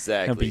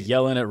 Exactly. You'll be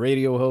yelling at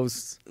radio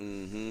hosts.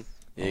 Mm-hmm.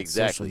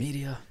 Exactly. Social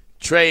media.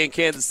 Trey in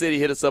Kansas City,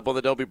 hit us up on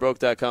the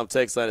don'tbebroke.com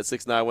text line at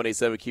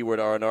 69187, keyword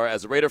R&R.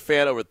 As a Raider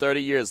fan over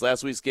 30 years,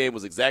 last week's game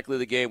was exactly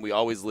the game we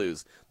always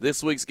lose.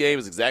 This week's game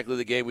is exactly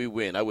the game we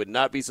win. I would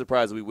not be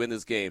surprised if we win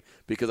this game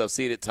because I've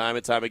seen it time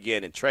and time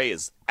again, and Trey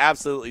is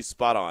absolutely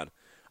spot on.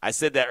 I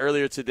said that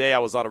earlier today. I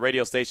was on a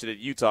radio station in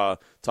Utah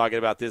talking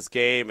about this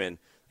game, and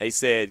they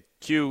said,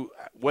 Q,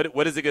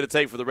 what is it going to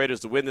take for the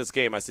Raiders to win this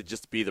game? I said,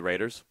 just be the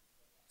Raiders.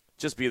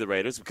 Just be the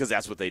Raiders because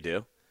that's what they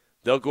do.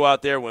 They'll go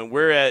out there when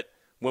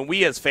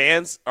we as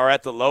fans are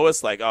at the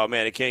lowest, like, oh,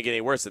 man, it can't get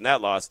any worse than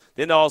that loss,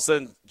 then all of a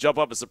sudden jump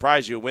up and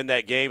surprise you and win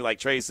that game, like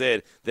Trey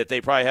said, that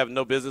they probably have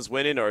no business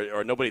winning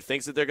or nobody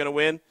thinks that they're going to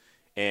win,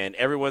 and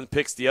everyone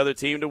picks the other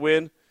team to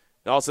win,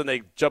 and all of a sudden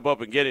they jump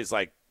up and get it. It's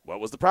like, what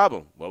was the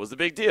problem? What was the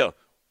big deal?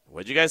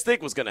 What did you guys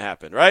think was going to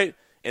happen, right?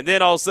 And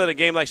then all of a sudden a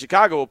game like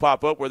Chicago will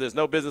pop up where there's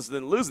no business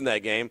in losing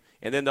that game,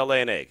 and then they'll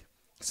lay an egg.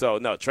 So,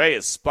 no, Trey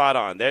is spot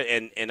on. There,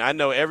 and I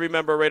know every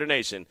member of Raider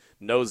Nation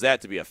knows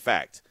that to be a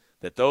fact,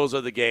 that those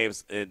are the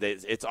games.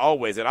 It's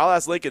always, and I'll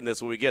ask Lincoln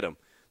this when we get him,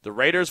 the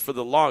Raiders for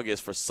the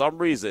longest, for some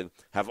reason,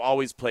 have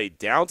always played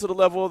down to the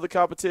level of the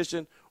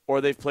competition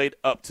or they've played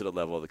up to the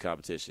level of the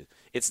competition.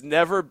 It's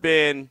never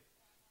been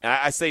 –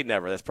 I say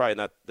never. That's probably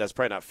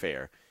not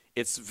fair.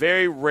 It's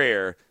very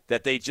rare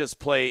that they just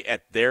play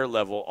at their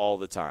level all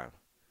the time,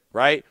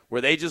 right,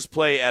 where they just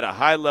play at a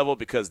high level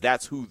because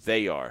that's who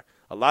they are.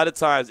 A lot of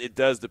times it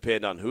does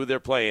depend on who they're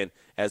playing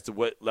as to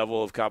what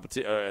level of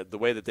competition, the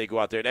way that they go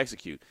out there and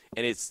execute.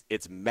 And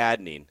it's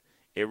maddening.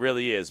 It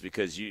really is,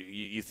 because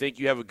you think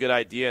you have a good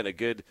idea and a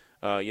good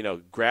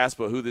grasp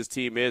of who this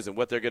team is and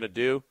what they're going to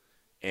do,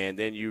 and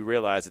then you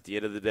realize at the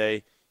end of the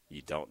day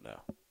you don't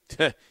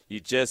know. You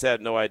just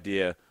have no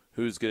idea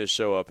who's going to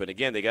show up. And,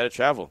 again, they got to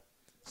travel.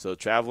 So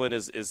traveling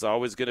is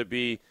always going to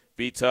be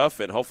tough,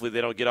 and hopefully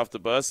they don't get off the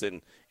bus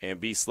and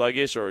be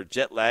sluggish or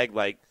jet lag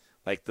like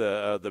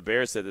the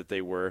Bears said that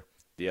they were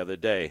the other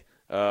day.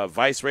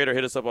 Vice Raider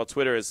hit us up on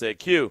Twitter and said,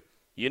 Q,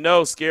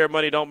 scared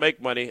money don't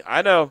make money.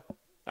 I know,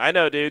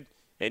 dude.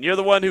 And you're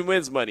the one who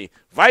wins money.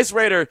 Vice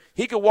Raider,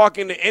 he could walk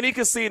into any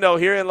casino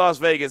here in Las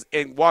Vegas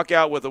and walk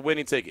out with a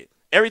winning ticket.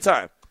 Every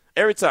time.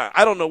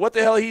 I don't know what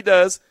the hell he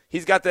does.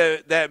 He's got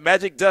that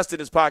magic dust in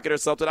his pocket or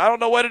something. I don't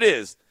know what it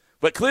is.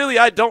 But clearly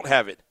I don't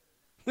have it.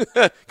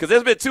 Because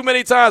there's been too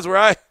many times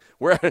where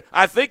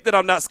I think that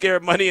I'm not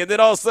scared money, and then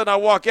all of a sudden I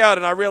walk out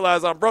and I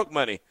realize I'm broke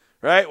money.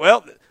 Right?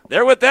 Well,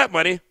 there with that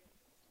money.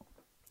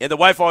 And the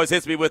wife always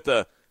hits me with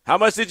how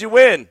much did you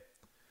win?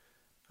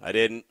 I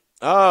didn't.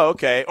 Oh,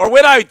 okay. Or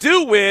when I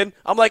do win,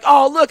 I'm like,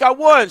 oh, look, I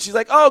won. She's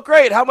like, oh,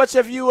 great. How much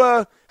have you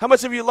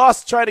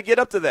lost trying to get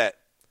up to that?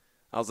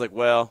 I was like,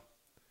 well,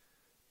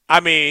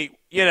 I mean,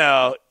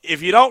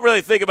 if you don't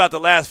really think about the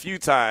last few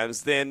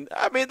times, then,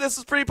 I mean, this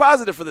is pretty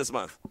positive for this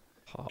month.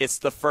 Oh. It's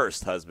the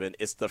first, husband.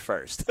 It's the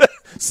first.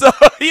 So,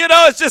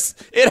 it's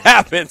just, it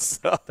happens.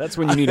 So, that's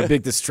when you need a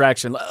big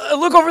distraction.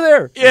 Look over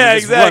there. Yeah,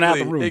 exactly. Run out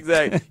the room.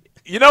 Exactly.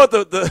 You know what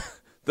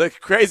the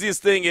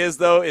craziest thing is,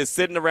 though, is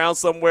sitting around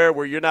somewhere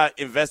where you're not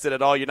invested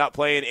at all. You're not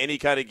playing any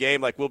kind of game.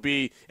 Like, we'll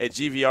be at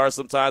GVR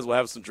sometimes. We'll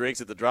have some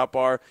drinks at the drop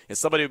bar, and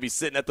somebody will be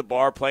sitting at the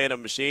bar playing a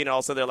machine, and all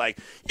of a sudden they're like,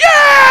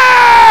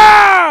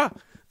 yeah!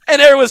 And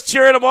everyone's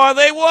cheering them on.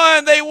 They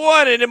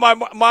won. And in my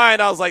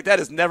mind, I was like, that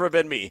has never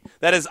been me.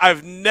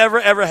 I've never,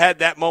 ever had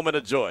that moment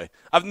of joy.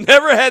 I've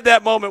never had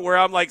that moment where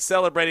I'm, like,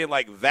 celebrating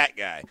like that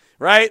guy,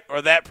 right,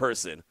 or that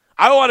person.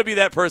 I want to be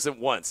that person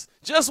once.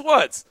 Just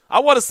once. I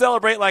want to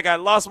celebrate like I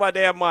lost my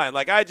damn mind.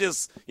 Like I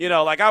just,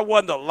 like I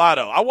won the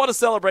lotto. I want to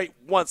celebrate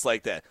once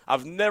like that.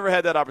 I've never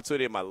had that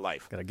opportunity in my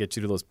life. Got to get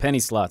you to those penny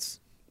slots.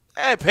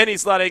 Penny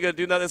slot ain't going to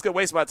do nothing. It's going to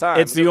waste my time.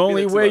 It's the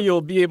only way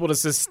you'll be able to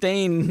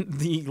sustain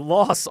the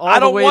loss all I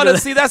don't the way want to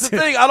see, that's the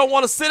thing. I don't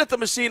want to sit at the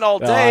machine all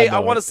day. I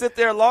want to sit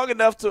there long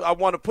enough I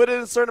want to put in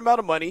a certain amount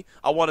of money.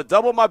 I want to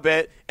double my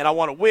bet, and I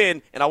want to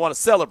win, and I want to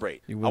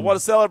celebrate. I want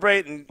to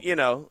celebrate, and,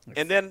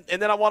 and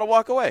then I want to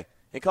walk away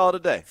and call it a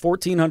day.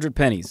 1,400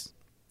 pennies.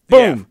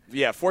 Boom.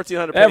 Yeah,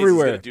 1,400 pennies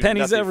everywhere. Do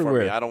pennies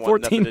everywhere. For me. I don't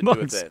want nothing to bucks.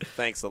 Do with that.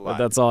 Thanks a lot.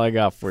 But that's all I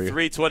got for you.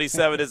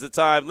 3:27 is the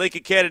time.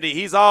 Lincoln Kennedy,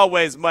 he's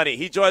always money.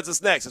 He joins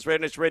us next. It's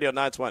Raider Nation Radio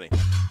 920.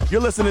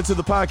 You're listening to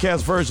the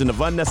podcast version of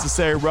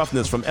Unnecessary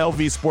Roughness from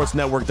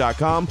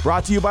LVSportsNetwork.com,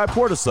 brought to you by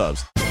Porta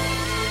Subs.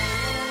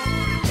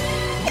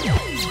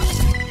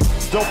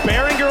 So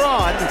Behringer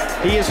on.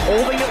 He is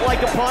holding it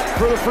like a punt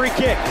for the free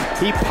kick.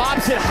 He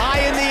pops it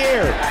high in the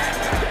air.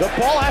 The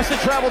ball has to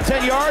travel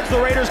 10 yards. The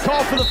Raiders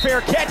call for the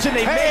fair catch, and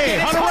they make it.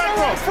 Hunter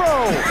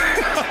Renfrow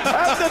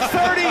at the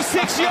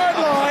 36-yard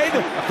line.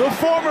 The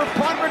former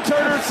punt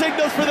returner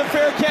signals for the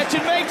fair catch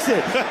and makes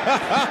it.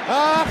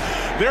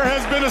 There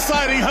has been a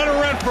sighting. Hunter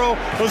Renfrow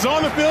was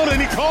on the field,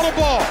 and he called a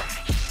ball.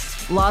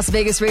 Las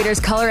Vegas Raiders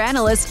color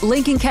analyst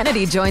Lincoln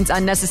Kennedy joins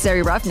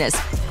Unnecessary Roughness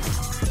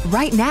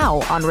right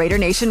now on Raider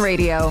Nation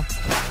Radio.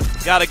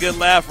 Got a good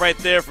laugh right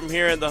there from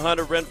hearing the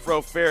Hunter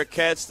Renfrow fair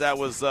catch. That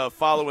was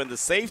following the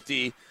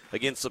safety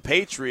against the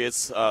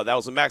Patriots. That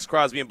was when Max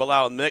Crosby and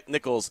Bilal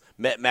Nichols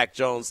met Mac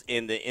Jones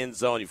in the end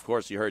zone. Of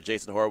course, you heard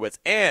Jason Horowitz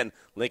and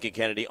Lincoln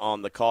Kennedy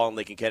on the call, and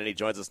Lincoln Kennedy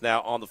joins us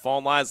now on the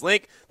phone lines.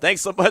 Link, thanks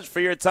so much for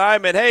your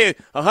time. And, hey,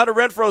 a Hunter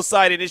Renfrow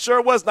sighting. It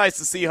sure was nice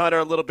to see Hunter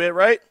a little bit,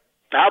 right?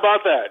 How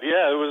about that?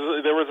 Yeah,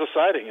 there was a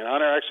sighting, and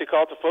Hunter actually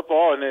caught the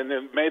football and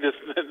made his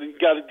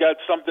got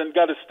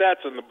his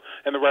stats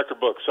in the record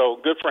book. So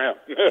good for him.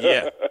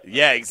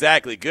 yeah,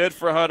 exactly. Good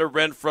for Hunter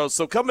Renfrow.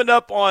 So coming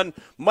up on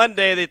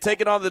Monday, they're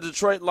taking on the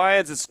Detroit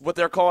Lions. It's what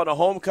they're calling a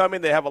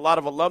homecoming. They have a lot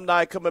of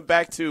alumni coming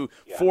back to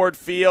Ford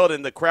Field,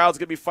 and the crowd's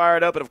gonna be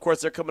fired up. And of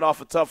course, they're coming off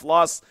a tough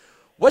loss.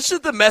 What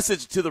should the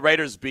message to the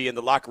Raiders be in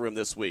the locker room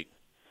this week?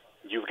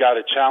 You've got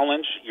a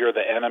challenge. You're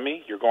the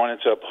enemy. You're going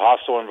into a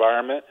hostile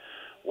environment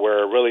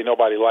where really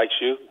nobody likes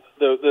you.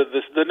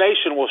 the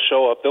nation will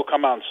show up. They'll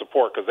come out and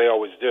support because they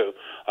always do,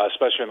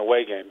 especially in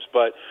away games.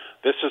 But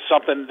this is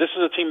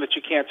a team that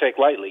you can't take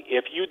lightly.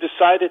 If you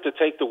decided to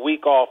take the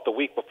week off the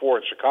week before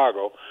in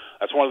Chicago,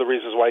 that's one of the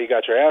reasons why you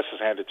got your asses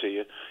handed to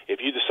you. If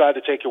you decide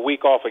to take your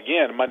week off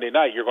again Monday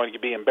night, you're going to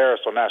be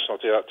embarrassed on national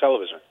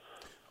television.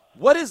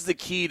 What is the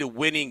key to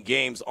winning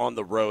games on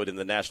the road in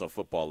the National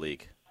Football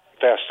League?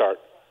 Fast start.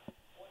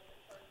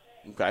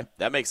 Okay,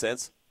 that makes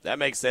sense. Get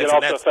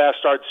off to a fast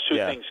start. Two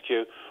things,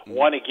 Q.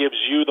 One, it gives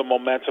you the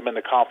momentum and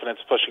the confidence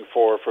pushing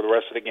forward for the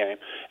rest of the game.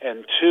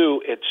 And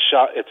two, it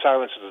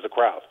silences the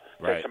crowd.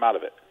 Takes them out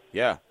of it.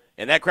 Yeah.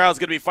 And that crowd's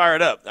going to be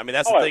fired up. I mean,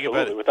 that's the thing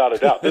about it. Without a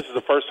doubt. This is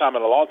the first time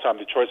in a long time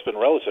Detroit's been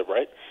relative,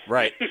 right?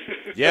 Right.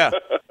 Yeah,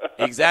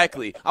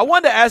 exactly. I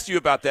wanted to ask you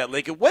about that,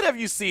 Lincoln. What have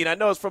you seen? I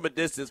know it's from a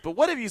distance, but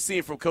what have you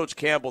seen from Coach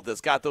Campbell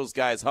that's got those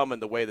guys humming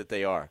the way that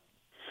they are?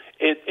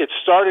 It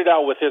started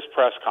out with his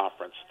press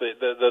conference.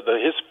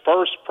 His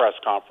first press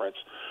conference,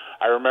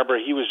 I remember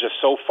he was just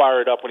so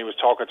fired up when he was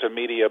talking to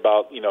media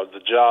about,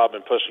 the job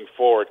and pushing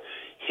forward.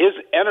 His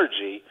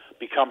energy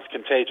becomes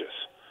contagious.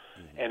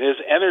 And his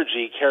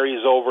energy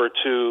carries over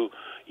to,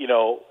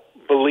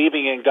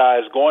 believing in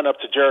guys, going up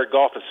to Jared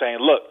Goff and saying,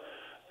 look,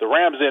 the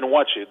Rams didn't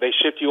want you. They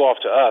shipped you off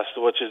to us,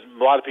 which is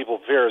a lot of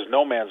people fear is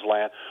no man's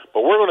land.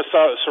 But we're going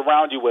to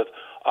surround you with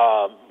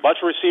a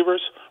bunch of receivers.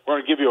 We're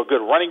going to give you a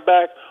good running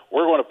back.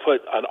 We're going to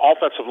put an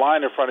offensive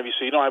line in front of you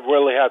so you don't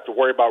really have to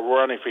worry about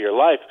running for your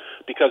life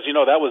because,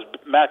 that was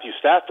Matthew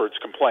Stafford's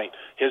complaint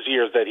his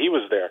years that he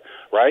was there,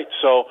 right?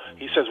 So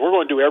he says, we're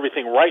going to do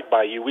everything right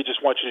by you. We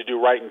just want you to do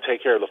right and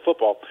take care of the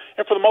football.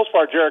 And for the most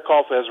part, Jared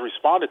Goff has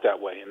responded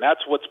that way, and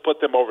that's what's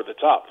put them over the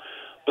top.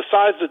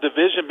 Besides the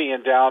division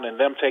being down and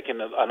them taking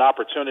an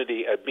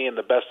opportunity at being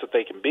the best that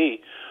they can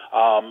be,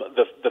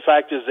 the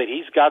fact is that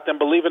he's got them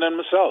believing in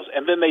themselves.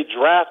 And then they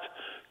draft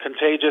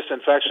contagious,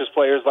 infectious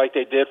players like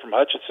they did from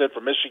Hutchinson,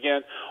 from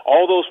Michigan.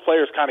 All those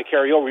players kind of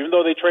carry over, even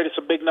though they traded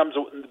some big names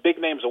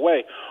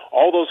away.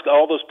 All those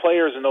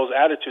players and those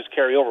attitudes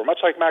carry over,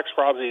 much like Max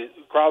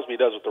Crosby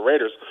does with the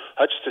Raiders.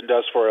 Hutchinson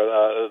does for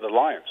the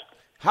Lions.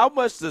 How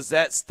much does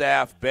that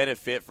staff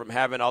benefit from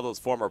having all those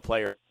former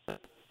players?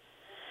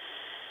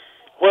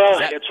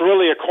 Well, it's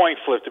really a coin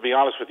flip, to be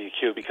honest with you,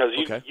 Q, because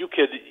you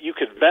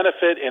could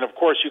benefit, and of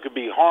course you could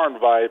be harmed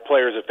by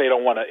players if they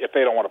don't want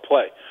to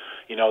play.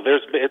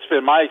 It's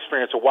been my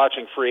experience of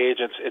watching free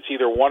agents. It's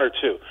either one or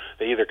two.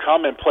 They either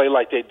come and play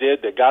like they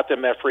did, that got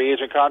them that free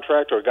agent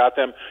contract, or got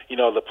them,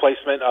 the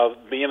placement of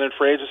being in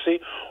free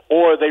agency,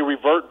 or they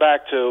revert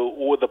back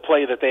to the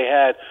play that they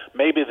had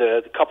maybe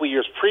the couple of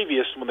years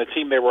previous when the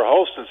team they were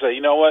hosting and say,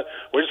 you know what,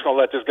 we're just going to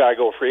let this guy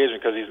go free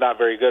agent because he's not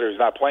very good or he's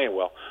not playing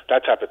well.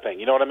 That type of thing.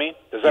 You know what I mean?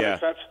 Does that make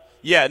sense?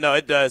 Yeah, no,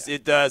 it does.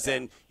 It does.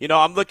 And,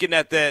 I'm looking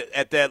at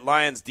that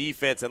Lions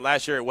defense, and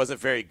last year it wasn't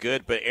very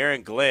good, but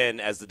Aaron Glenn,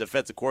 as the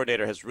defensive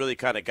coordinator, has really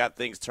kind of got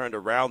things turned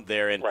around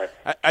there. And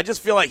I just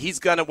feel like he's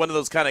kind of one of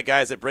those kind of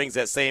guys that brings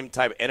that same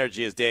type of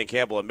energy as Dan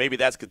Campbell, and maybe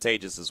that's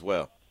contagious as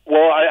well.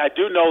 Well, I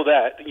do know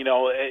that.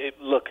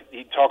 Look,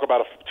 you talk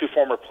about two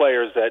former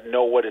players that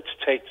know what it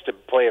takes to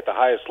play at the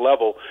highest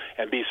level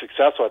and be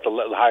successful at the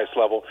highest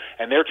level,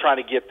 and they're trying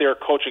to get their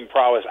coaching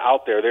prowess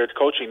out there, their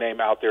coaching name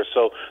out there,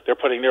 so they're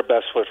putting their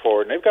best foot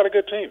forward, and they've got a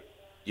good team.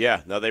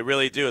 Yeah, no, they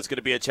really do. It's going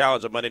to be a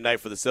challenge on Monday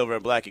night for the Silver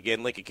and Black.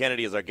 Again, Lincoln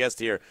Kennedy is our guest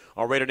here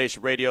on Raider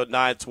Nation Radio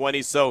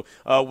 920. So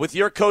with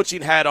your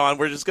coaching hat on,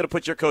 we're just going to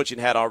put your coaching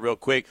hat on real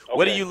quick. Okay.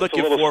 What are you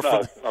looking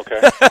for?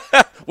 Okay.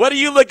 What are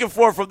you looking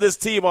for from this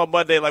team on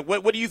Monday? Like,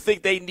 what do you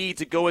think they need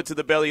to go into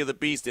the belly of the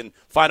beast and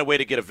find a way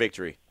to get a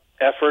victory?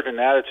 Effort and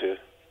attitude.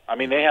 I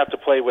mean, they have to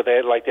play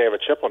like they have a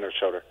chip on their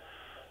shoulder.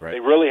 Right. They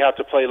really have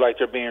to play like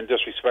they're being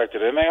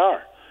disrespected, and they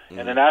are.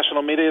 In the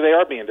national media, they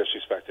are being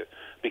disrespected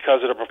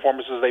because of the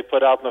performances they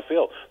put out in the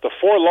field. The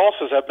 4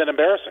 losses have been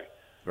embarrassing.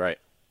 Right.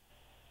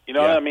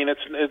 I mean,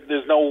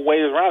 there's no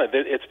way around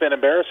it. It's been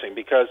embarrassing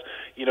because,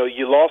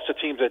 you lost to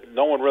teams that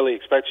no one really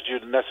expected you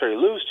to necessarily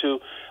lose to,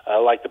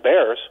 like the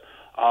Bears.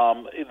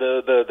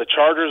 The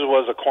Chargers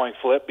was a coin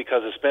flip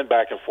because it's been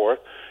back and forth.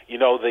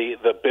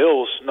 The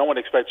Bills, no one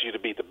expected you to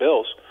beat the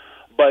Bills.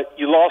 But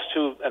you lost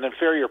to an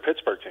inferior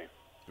Pittsburgh team.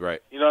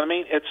 Right. You know what I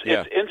mean? It's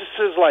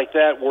instances like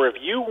that where if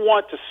you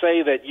want to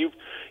say that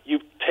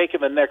you've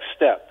taken the next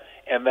step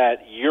and that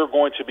you're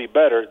going to be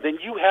better, then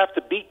you have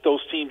to beat those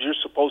teams you're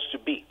supposed to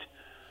beat,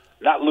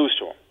 not lose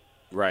to them.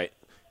 Right.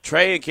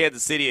 Trey in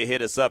Kansas City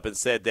hit us up and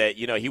said that,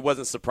 he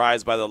wasn't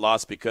surprised by the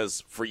loss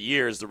because for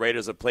years the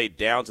Raiders have played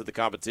down to the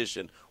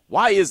competition.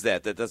 Why is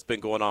that's been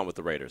going on with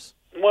the Raiders?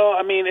 Well,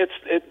 I mean,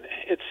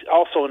 it's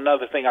also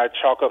another thing I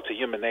chalk up to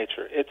human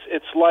nature.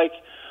 It's like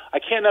I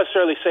can't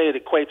necessarily say it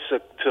equates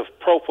to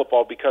pro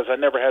football because I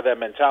never had that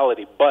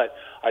mentality, but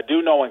I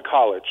do know in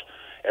college,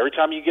 every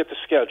time you get the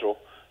schedule,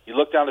 you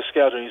look down the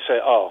schedule and you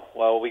say, oh,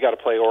 well, we got to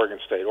play Oregon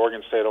State.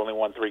 Oregon State only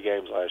won 3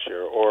 games last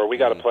year. Or we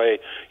got to play,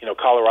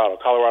 Colorado.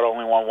 Colorado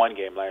only won 1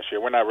 game last year.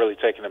 We're not really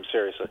taking them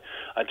seriously.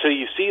 Until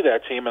you see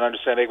that team and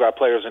understand they've got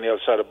players on the other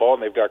side of the ball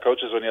and they've got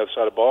coaches on the other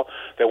side of the ball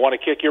that want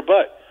to kick your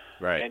butt.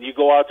 Right. And you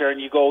go out there and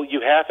you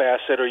half-ass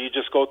it, or you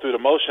just go through the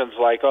motions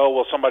like, oh,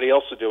 well, somebody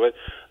else will do it.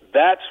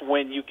 That's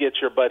when you get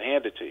your butt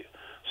handed to you.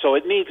 So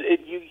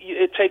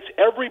it takes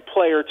every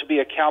player to be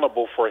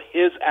accountable for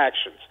his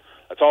actions.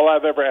 That's all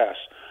I've ever asked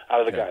out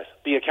of the guys.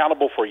 Be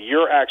accountable for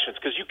your actions,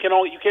 because you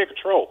can't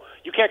control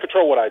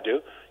what I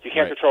do. You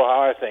can't control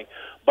how I think.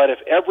 But if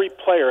every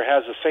player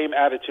has the same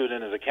attitude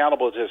and is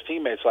accountable to his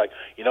teammates, like,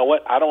 you know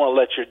what, I don't want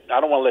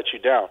to let you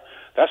down.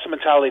 That's the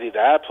mentality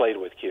that I played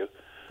with, Q.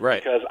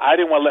 Right. Because I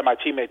didn't want to let my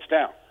teammates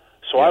down.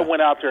 So I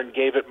went out there and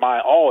gave it my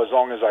all as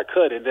long as I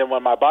could. And then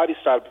when my body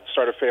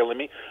started failing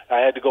me, I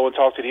had to go and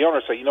talk to the owner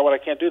and say, you know what,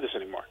 I can't do this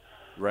anymore.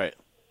 Right.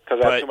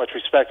 Because I have too much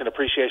respect and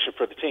appreciation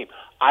for the team.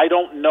 I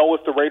don't know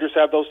if the Raiders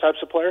have those types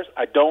of players.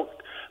 I don't,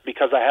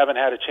 because I haven't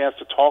had a chance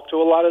to talk to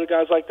a lot of the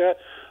guys like that.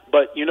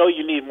 But you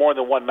need more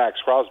than one Max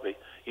Crosby.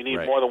 You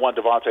need more than one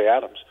Devontae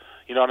Adams.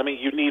 You know what I mean?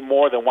 You need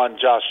more than one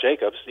Josh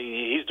Jacobs.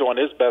 He's doing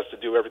his best to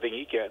do everything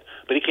he can,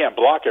 but he can't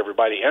block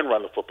everybody and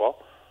run the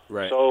football.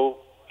 Right. So,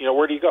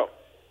 where do you go?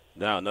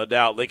 No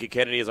doubt. Lincoln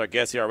Kennedy is our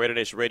guest here on Raider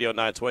Nation Radio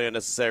 920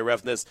 Unnecessary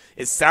Roughness.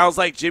 It sounds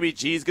like Jimmy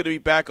G is going to be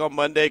back on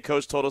Monday.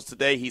 Coach told us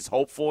today he's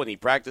hopeful and he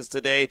practiced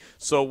today.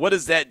 So what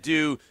does that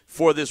do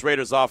for this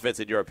Raiders offense,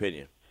 in your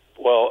opinion?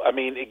 Well, I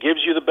mean, it gives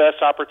you the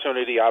best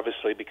opportunity,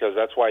 obviously, because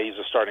that's why he's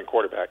a starting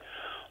quarterback.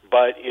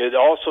 But it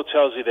also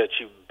tells you that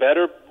you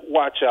better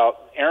watch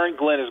out. Aaron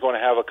Glenn is going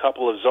to have a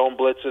couple of zone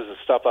blitzes and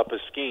stuff up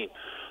his scheme.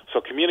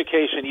 So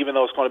communication, even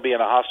though it's going to be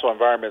in a hostile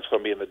environment, it's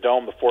going to be in the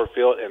dome, the Ford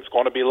Field, and it's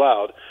going to be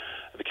loud.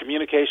 The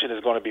communication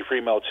is going to be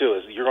free-mail, too.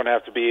 You're going to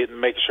have to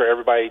make sure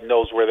everybody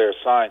knows where they're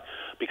assigned,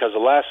 because the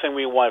last thing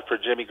we want for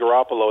Jimmy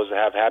Garoppolo is to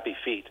have happy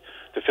feet,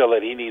 to feel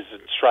that he needs to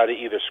try to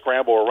either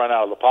scramble or run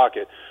out of the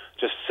pocket.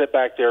 Just sit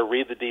back there,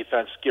 read the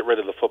defense, get rid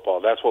of the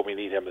football. That's what we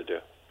need him to do.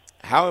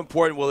 How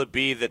important will it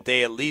be that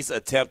they at least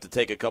attempt to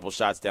take a couple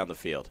shots down the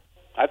field?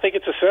 I think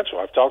it's essential.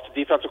 I've talked to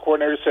defensive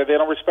coordinators who say they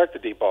don't respect the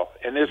deep ball.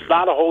 And there's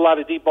not a whole lot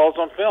of deep balls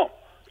on film,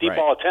 deep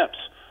ball attempts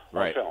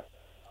on film.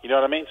 You know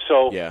what I mean?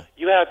 So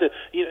you have to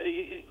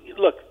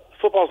look,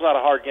 football's not a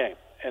hard game.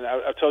 And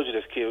I've told you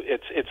this, Q.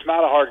 It's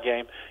not a hard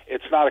game.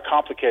 It's not a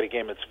complicated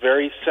game. It's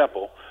very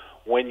simple.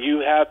 When you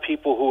have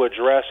people who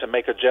address and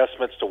make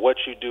adjustments to what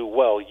you do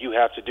well, you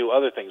have to do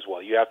other things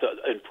well. You have to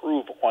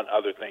improve on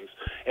other things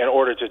in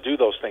order to do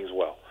those things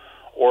well,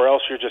 or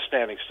else you're just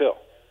standing still.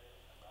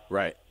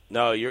 Right.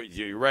 No,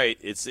 you're right.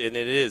 It's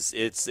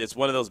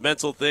one of those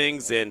mental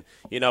things, and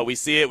we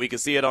see it. We can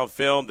see it on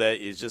film. That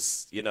is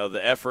just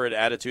the effort,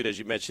 attitude, as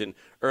you mentioned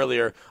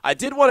earlier. I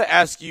did want to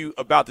ask you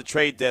about the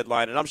trade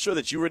deadline, and I'm sure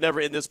that you were never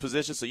in this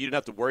position, so you didn't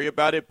have to worry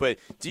about it. But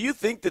do you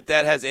think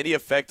that has any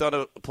effect on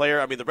a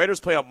player? I mean, the Raiders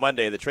play on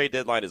Monday. The trade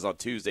deadline is on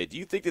Tuesday. Do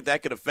you think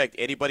that could affect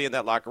anybody in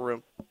that locker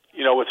room?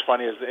 What's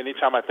funny is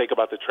anytime I think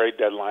about the trade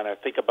deadline, I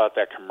think about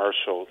that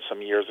commercial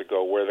some years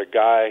ago where the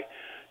guy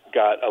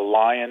got a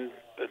lion,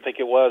 I think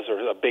it was, or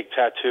a big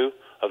tattoo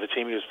of the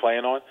team he was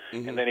playing on,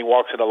 and then he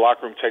walks in the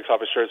locker room, takes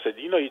off his shirt, and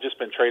said, you've just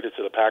been traded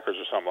to the Packers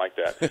or something like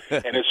that.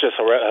 And it's just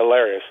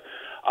hilarious.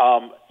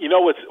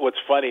 What's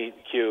funny,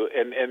 Q,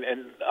 and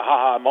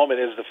ha-ha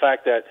moment is the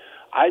fact that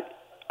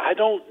I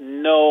don't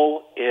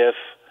know if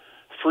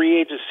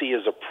free agency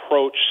is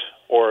approached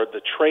or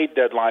the trade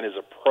deadline is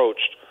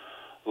approached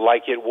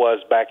like it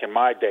was back in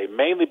my day,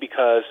 mainly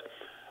because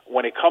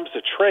when it comes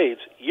to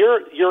trades,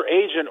 your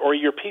agent or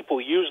your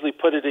people usually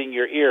put it in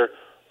your ear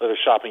that they're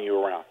shopping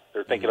you around.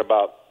 They're thinking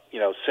about,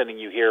 sending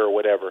you here or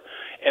whatever.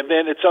 And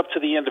then it's up to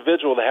the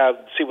individual to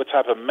see what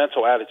type of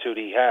mental attitude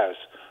he has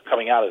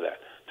coming out of that.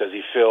 Does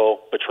he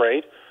feel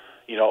betrayed?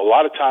 A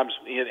lot of times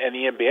in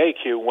the NBA,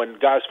 Q, when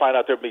guys find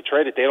out they're being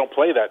traded, they don't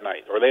play that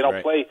night, or they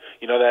don't play,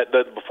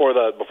 before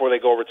they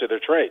go over to their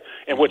trade,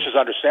 and which is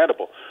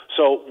understandable.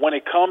 So when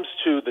it comes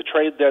to the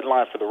trade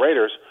deadline for the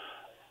Raiders,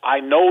 I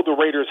know the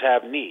Raiders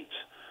have needs,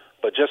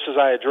 but just as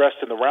I addressed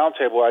in the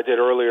roundtable I did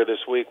earlier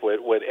this week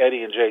with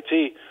Eddie and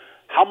JT,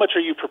 how much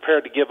are you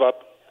prepared to give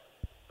up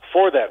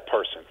for that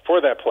person, for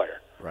that player?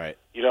 Right.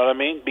 You know what I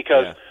mean?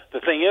 Because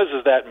the thing is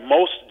that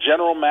most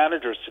general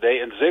managers today,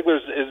 and Ziegler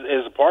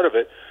is a part of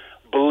it,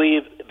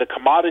 believe the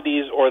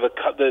commodities or the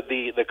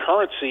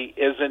currency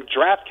is in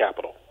draft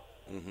capital.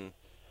 Mm-hmm.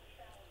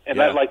 And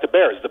that, like the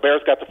Bears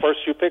got the first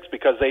few picks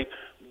because they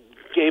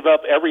gave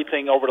up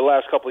everything over the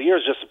last couple of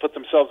years just to put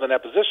themselves in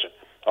that position.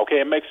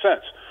 Okay, it makes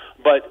sense.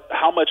 But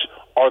how much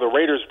are the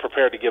Raiders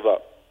prepared to give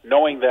up,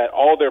 knowing that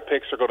all their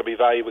picks are going to be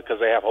valued because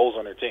they have holes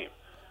on their team?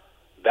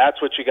 That's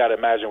what you got to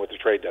imagine with the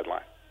trade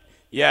deadline.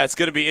 Yeah, it's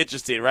going to be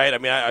interesting, right? I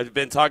mean, I've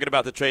been talking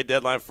about the trade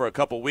deadline for a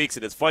couple weeks,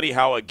 and it's funny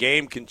how a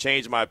game can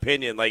change my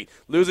opinion. Like,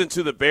 losing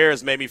to the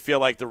Bears made me feel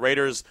like the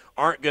Raiders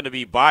aren't going to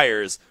be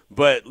buyers,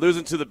 but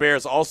losing to the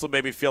Bears also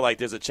made me feel like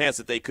there's a chance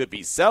that they could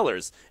be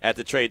sellers at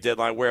the trade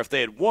deadline, where if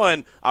they had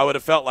won, I would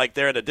have felt like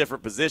they're in a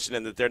different position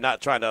and that they're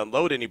not trying to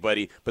unload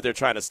anybody, but they're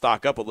trying to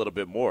stock up a little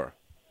bit more.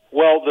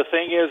 Well, the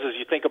thing is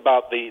you think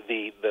about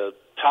the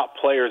top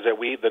players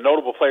the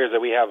notable players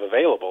that we have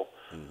available.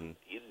 Mm-hmm.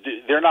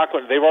 they're not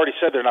going. They've already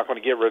said they're not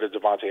going to get rid of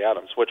Devontae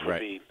Adams, which would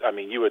be. I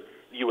mean, you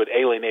would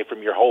alienate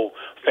from your whole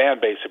fan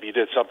base if you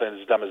did something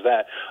as dumb as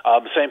that.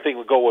 The same thing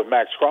would go with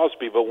Max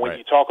Crosby. But when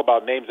you talk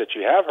about names that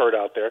you have heard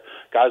out there,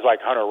 guys like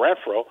Hunter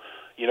Renfrow,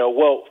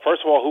 well,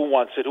 first of all, who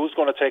wants it? Who's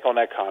going to take on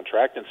that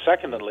contract? And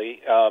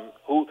secondly,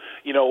 who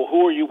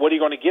are you? What are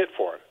you going to get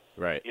for him?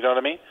 Right. You know what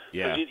I mean?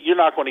 Yeah. You're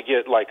not going to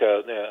get like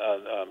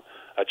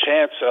a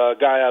chance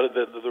guy out of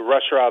the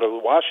rusher out of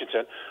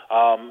Washington.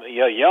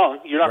 Young.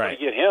 You're not going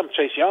to get him,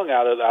 Chase Young,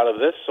 out of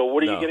this. So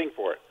what are you getting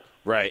for it?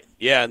 Right.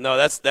 Yeah. No.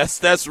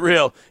 That's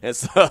real. And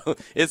so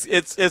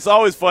it's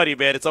always funny,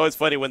 man. It's always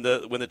funny when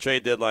the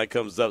trade deadline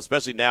comes up,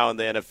 especially now in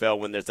the NFL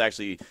when there's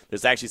actually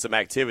some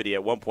activity.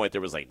 At one point there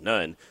was like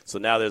none. So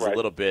now there's a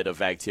little bit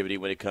of activity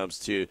when it comes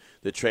to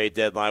the trade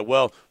deadline.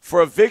 Well,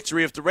 for a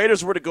victory, if the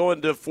Raiders were to go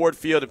into Ford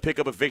Field and pick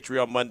up a victory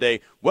on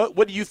Monday,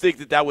 what do you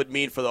think that would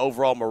mean for the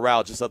overall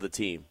morale just of the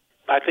team?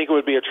 I think it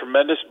would be a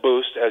tremendous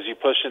boost as you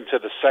push into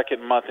the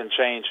second month and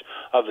change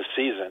of the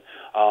season,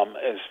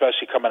 and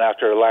especially coming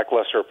after a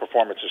lackluster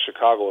performance in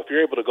Chicago. If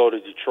you're able to go to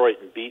Detroit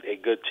and beat a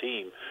good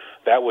team,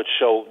 that would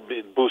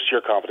boost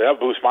your confidence. That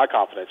would boost my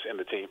confidence in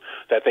the team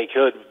that they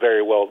could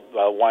very well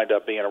wind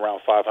up being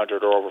around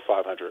 500 or over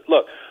 500.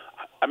 Look,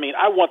 I mean,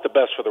 I want the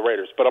best for the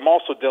Raiders, but I'm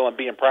also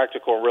being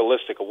practical and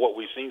realistic of what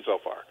we've seen so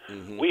far.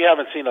 Mm-hmm. We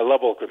haven't seen a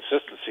level of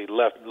consistency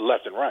left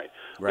and right.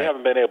 We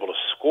haven't been able to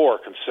score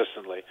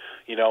consistently.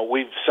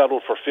 We've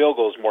settled for field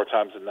goals more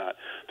times than not.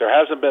 There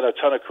hasn't been a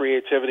ton of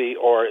creativity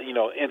or,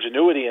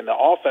 ingenuity in the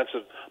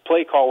offensive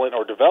play calling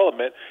or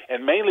development,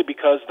 and mainly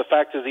because the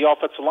fact is the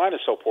offensive line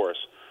is so porous.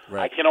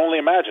 Right. I can only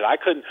imagine. I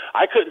couldn't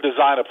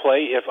design a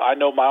play if I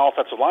know my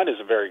offensive line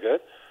isn't very good.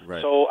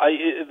 Right. So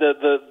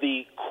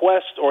the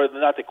quest, or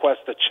not the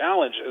quest, the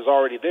challenge is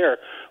already there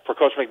for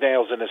Coach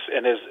McDaniels and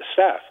his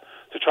staff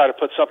to try to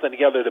put something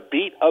together to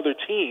beat other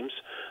teams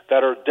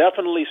that are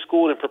definitely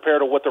schooled and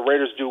prepared of what the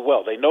Raiders do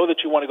well. They know that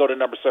you want to go to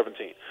number 17.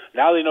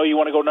 Now they know you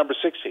want to go number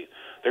 16.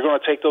 They're going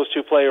to take those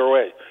two players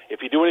away.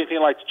 If you do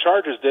anything like the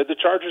Chargers did, the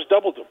Chargers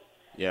doubled them.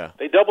 Yeah.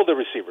 They doubled the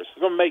receivers.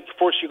 They're going to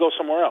force you to go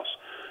somewhere else.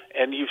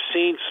 And you've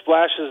seen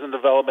splashes in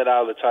development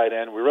out of the tight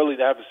end. We really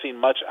haven't seen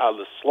much out of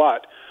the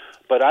slot.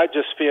 But I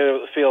just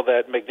feel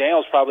that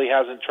McDaniels probably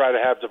hasn't tried to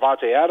have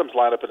Devontae Adams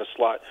line up in a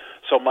slot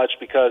so much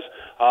because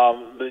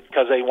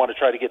they want to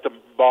try to get the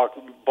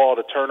ball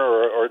to Turner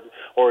or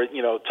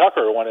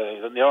Tucker or one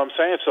of them. You know what I'm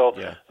saying? So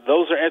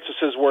those are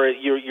instances where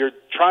you're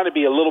trying to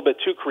be a little bit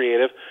too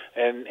creative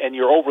and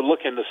you're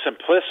overlooking the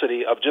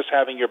simplicity of just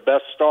having your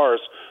best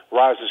stars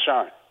rise and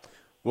shine.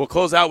 We'll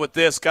close out with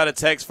this. Got a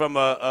text from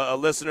a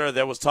listener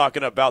that was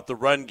talking about the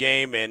run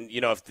game, and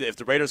if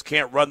the Raiders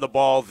can't run the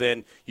ball,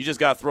 then you just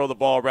got to throw the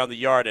ball around the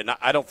yard, and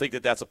I don't think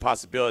that that's a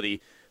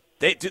possibility.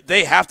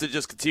 They have to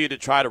just continue to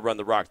try to run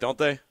the rock, don't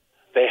they?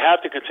 They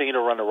have to continue to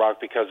run the rock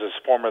because it's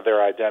a form of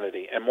their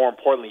identity, and more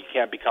importantly, you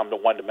can't become the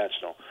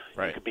one-dimensional.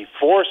 Right. You could be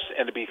forced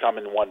into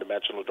becoming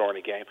one-dimensional during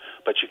a game,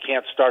 but you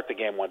can't start the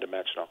game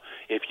one-dimensional.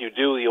 If you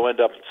do, you'll end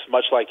up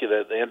much like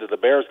the end of the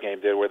Bears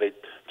game did, where they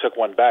took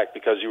one back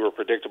because you were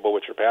predictable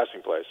with your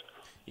passing plays.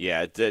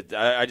 Yeah,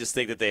 I just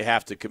think that they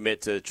have to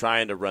commit to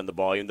trying to run the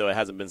ball, even though it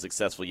hasn't been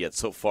successful yet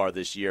so far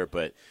this year.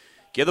 But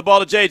give the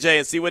ball to JJ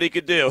and see what he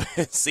could do.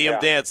 See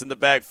him dance in the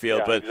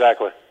backfield. Yeah,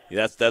 exactly.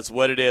 That's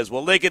what it is.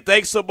 Well, Lincoln,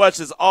 thanks so much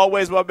as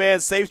always, my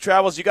man. Safe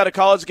travels. You got a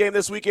college game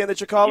this weekend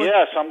that you're calling?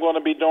 Yes, I'm going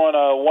to be doing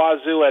a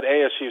Wazoo at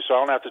ASU, so I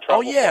don't have to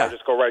travel far. I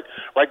just go right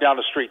down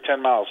the street, 10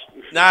 miles.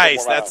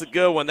 Nice. That's a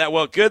good one.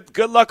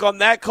 Good luck on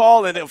that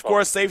call, and of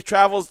course, safe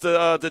travels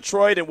to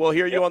Detroit, and we'll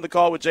hear you on the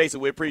call with Jason.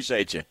 We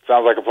appreciate you.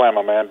 Sounds like a plan,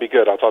 my man. Be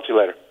good. I'll talk to you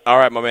later. All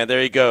right, my man.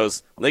 There he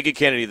goes. Lincoln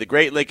Kennedy, the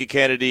great Lincoln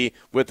Kennedy,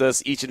 with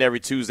us each and every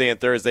Tuesday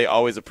and Thursday.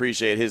 Always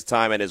appreciate his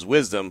time and his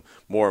wisdom,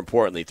 more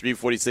importantly.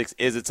 3:46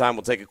 is the time.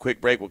 We'll take a quick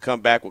break. We'll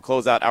come back. We'll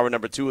close out hour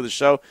number 2 of the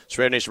show.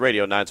 Raider Nation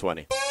Radio,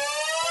 920.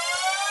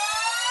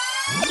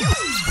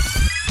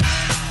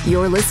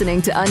 You're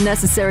listening to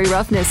Unnecessary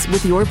Roughness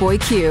with your boy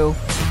Q.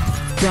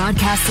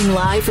 Broadcasting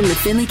live from the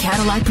Finley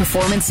Cadillac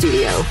Performance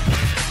Studio.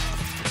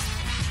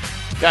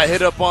 Got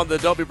hit up on the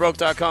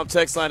don'tbebroke.com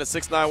text line at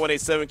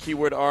 69187,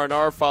 keyword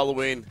R&R,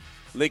 following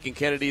Lincoln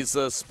Kennedy's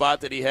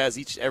spot that he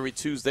has every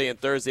Tuesday and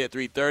Thursday at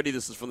 3:30.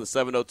 This is from the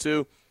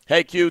 702.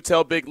 Hey, Q,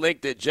 tell Big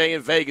Link that Jay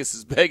in Vegas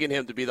is begging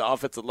him to be the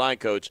offensive line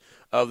coach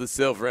of the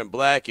Silver and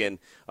Black. And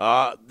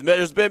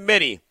there's been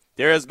many.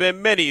 There has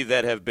been many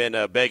that have been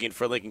begging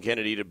for Lincoln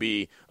Kennedy to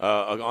be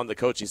on the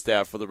coaching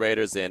staff for the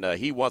Raiders, and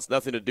he wants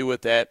nothing to do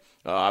with that.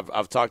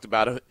 I've talked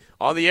about it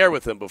on the air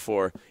with him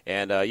before,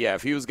 and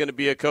if he was going to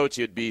be a coach,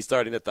 he'd be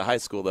starting at the high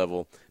school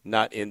level,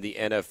 not in the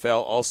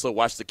NFL. Also,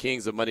 watch the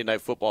Kings of Monday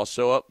Night Football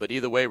show up, but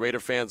either way,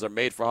 Raider fans are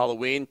made for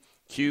Halloween.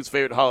 Q's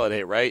favorite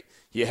holiday, right?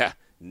 Yeah,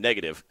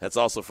 negative. That's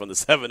also from the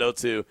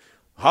 702.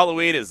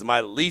 Halloween is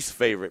my least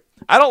favorite.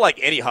 I don't like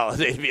any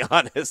holiday, to be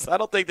honest. I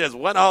don't think there's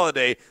one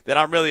holiday that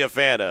I'm really a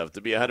fan of,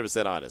 to be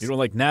 100% honest. You don't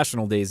like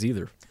national days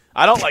either.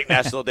 I don't like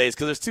national days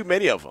because there's too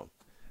many of them.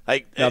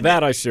 Now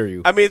that I share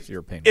you. I mean, your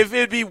opinion. If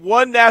it'd be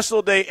one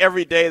national day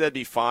every day, that'd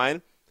be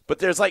fine. But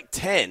there's like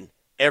 10,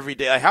 every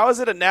day? Like, how is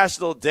it a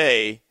national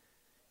day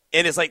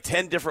and it's like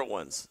 10 different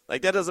ones?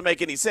 Like, that doesn't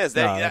make any sense.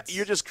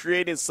 You're just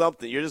creating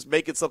something. You're just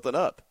making something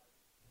up.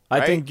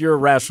 Right? I think you're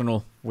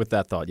rational with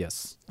that thought,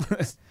 yes.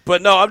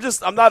 But no,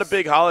 I'm not a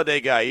big holiday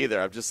guy either.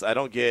 I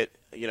don't get,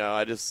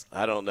 I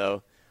don't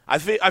know. I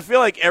feel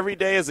like every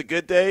day is a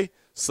good day.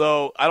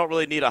 So I don't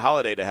really need a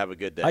holiday to have a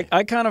good day.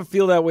 I kind of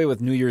feel that way with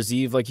New Year's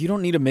Eve. Like, you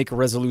don't need to make a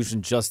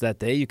resolution just that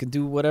day. You can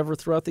do whatever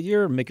throughout the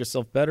year and make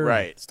yourself better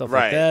and stuff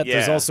like that. Yeah.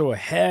 There's also a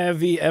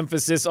heavy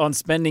emphasis on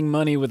spending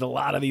money with a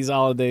lot of these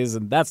holidays,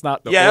 and that's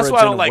not the origin that's why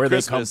I don't like where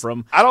Christmas. they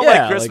come from. I don't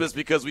like Christmas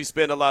because we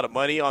spend a lot of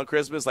money on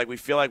Christmas. Like, we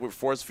feel like we're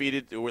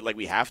force-feeded, like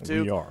we have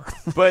to. We are.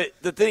 But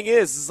the thing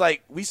is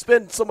like, we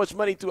spend so much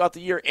money throughout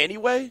the year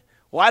anyway.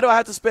 Why do I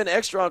have to spend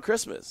extra on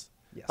Christmas?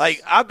 Yes.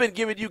 Like, I've been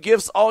giving you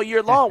gifts all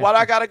year long. Why do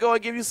I got to go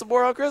and give you some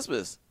more on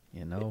Christmas?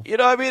 You know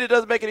what I mean? It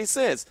doesn't make any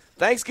sense.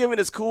 Thanksgiving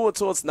is cool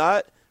until it's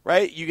not,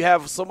 right? You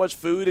have so much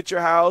food at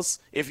your house.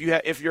 If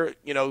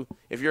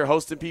you're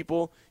hosting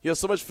people, you have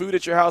so much food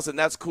at your house, and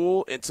that's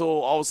cool until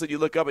all of a sudden you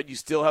look up and you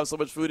still have so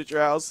much food at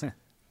your house.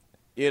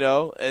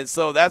 And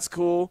so that's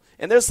cool.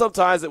 And there's some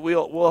times that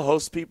we'll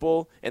host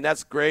people, and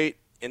that's great.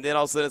 And then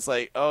all of a sudden it's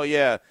like, oh,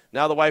 yeah,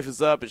 now the wife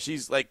is up and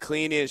she's, like,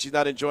 cleaning and she's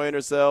not enjoying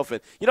herself.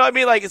 And you know what I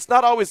mean? Like, it's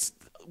not always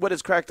what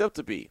it's cracked up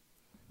to be.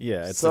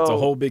 Yeah, it's a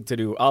whole big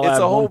to-do. It's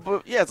a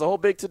whole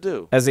big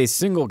to-do. As a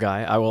single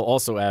guy, I will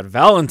also add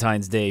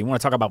Valentine's Day. You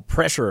want to talk about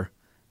pressure?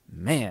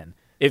 Man,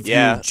 if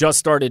you just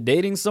started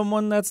dating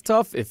someone, that's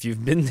tough. If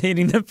you've been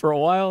dating them for a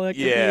while, that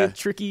could be a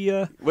tricky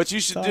What you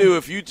should do,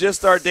 if you just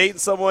start dating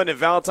someone and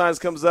Valentine's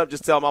comes up,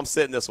 just tell them I'm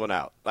sitting this one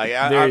out. Like,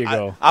 there you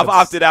go. I've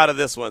opted out of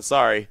this one.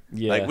 Sorry.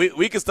 Yeah. Like,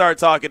 we can start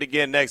talking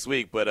again next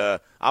week, but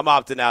I'm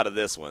opting out of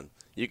this one.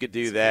 You could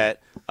do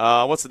that.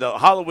 What's the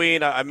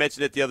Halloween? I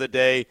mentioned it the other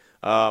day.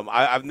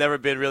 I've never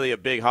been really a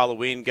big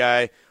Halloween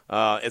guy.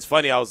 It's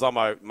funny. I was on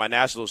my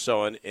national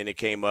show and it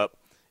came up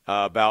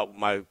about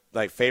my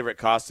favorite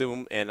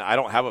costume, and I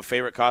don't have a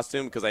favorite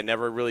costume because I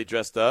never really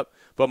dressed up.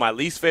 But my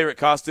least favorite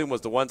costume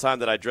was the one time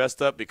that I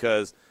dressed up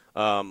because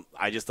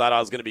I just thought I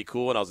was going to be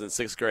cool, and I was in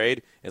 6th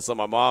grade. And so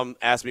my mom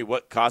asked me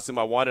what costume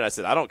I wanted. I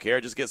said, I don't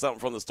care. Just get something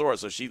from the store.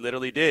 So she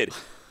literally did.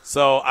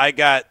 So I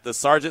got the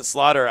Sergeant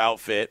Slaughter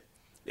outfit.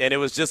 And it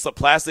was just a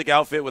plastic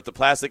outfit with the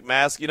plastic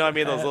mask. You know what I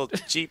mean? Those little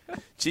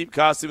cheap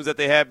costumes that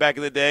they had back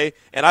in the day.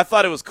 And I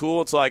thought it was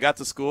cool until I got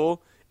to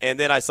school. And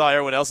then I saw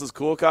everyone else's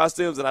cool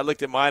costumes, and I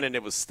looked at mine, and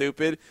it was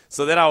stupid.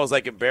 So then I was,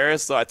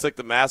 embarrassed. So I took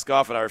the mask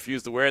off, and I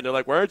refused to wear it. And they're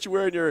like, why aren't you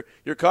wearing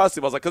your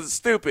costume? I was like, because it's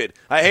stupid.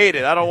 I hate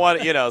it. I don't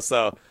want it,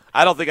 So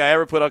I don't think I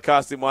ever put a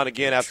costume on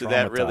again after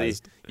that, really.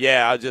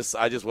 Yeah, I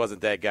just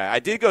wasn't that guy. I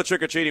did go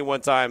trick-or-treating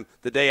one time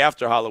the day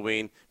after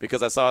Halloween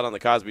because I saw it on the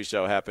Cosby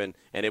Show happen,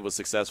 and it was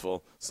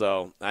successful.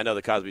 So I know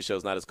the Cosby Show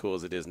is not as cool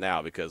as it is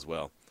now because,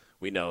 well,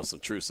 we know some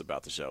truths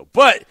about the show.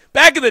 But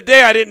back in the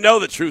day, I didn't know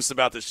the truths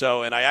about the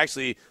show, and I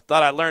actually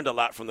thought I learned a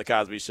lot from the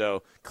Cosby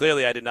Show.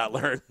 Clearly, I did not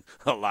learn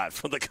a lot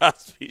from the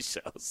Cosby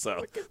Show.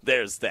 So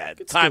there's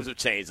that. Times have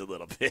changed a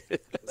little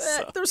bit.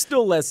 There's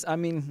still less. I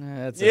mean,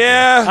 it's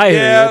a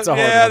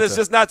hard there's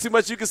just not too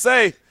much you can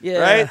say. Yeah,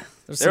 right?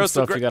 There were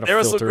some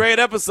great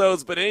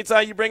episodes, but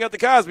anytime you bring up the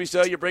Cosby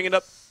Show, you're bringing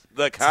up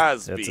the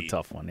Cosby That's a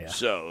tough one,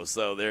 show.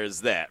 So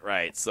there's that,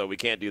 right? So we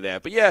can't do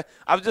that. But, yeah,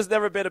 I've just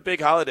never been a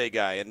big holiday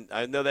guy, and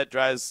I know that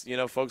drives,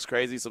 folks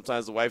crazy.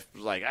 Sometimes the wife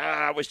was like,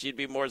 I wish you'd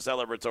be more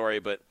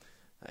celebratory. But,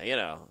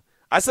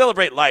 I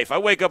celebrate life. I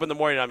wake up in the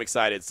morning and I'm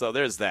excited. So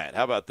there's that.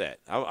 How about that?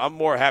 I'm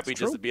more happy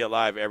just to be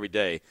alive every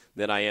day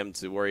than I am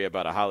to worry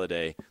about a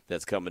holiday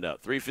that's coming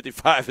up.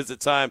 3:55 is the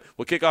time.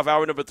 We'll kick off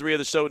hour number 3 of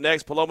the show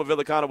next. Paloma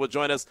Villicana will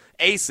join us.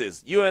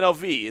 Aces,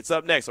 UNLV. It's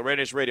up next on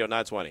Radio Nation Radio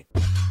 920.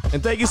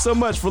 And thank you so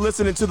much for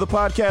listening to the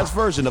podcast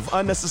version of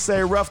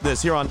Unnecessary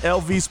Roughness here on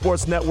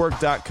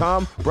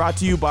LVSportsNetwork.com, brought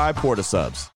to you by Porta Subs.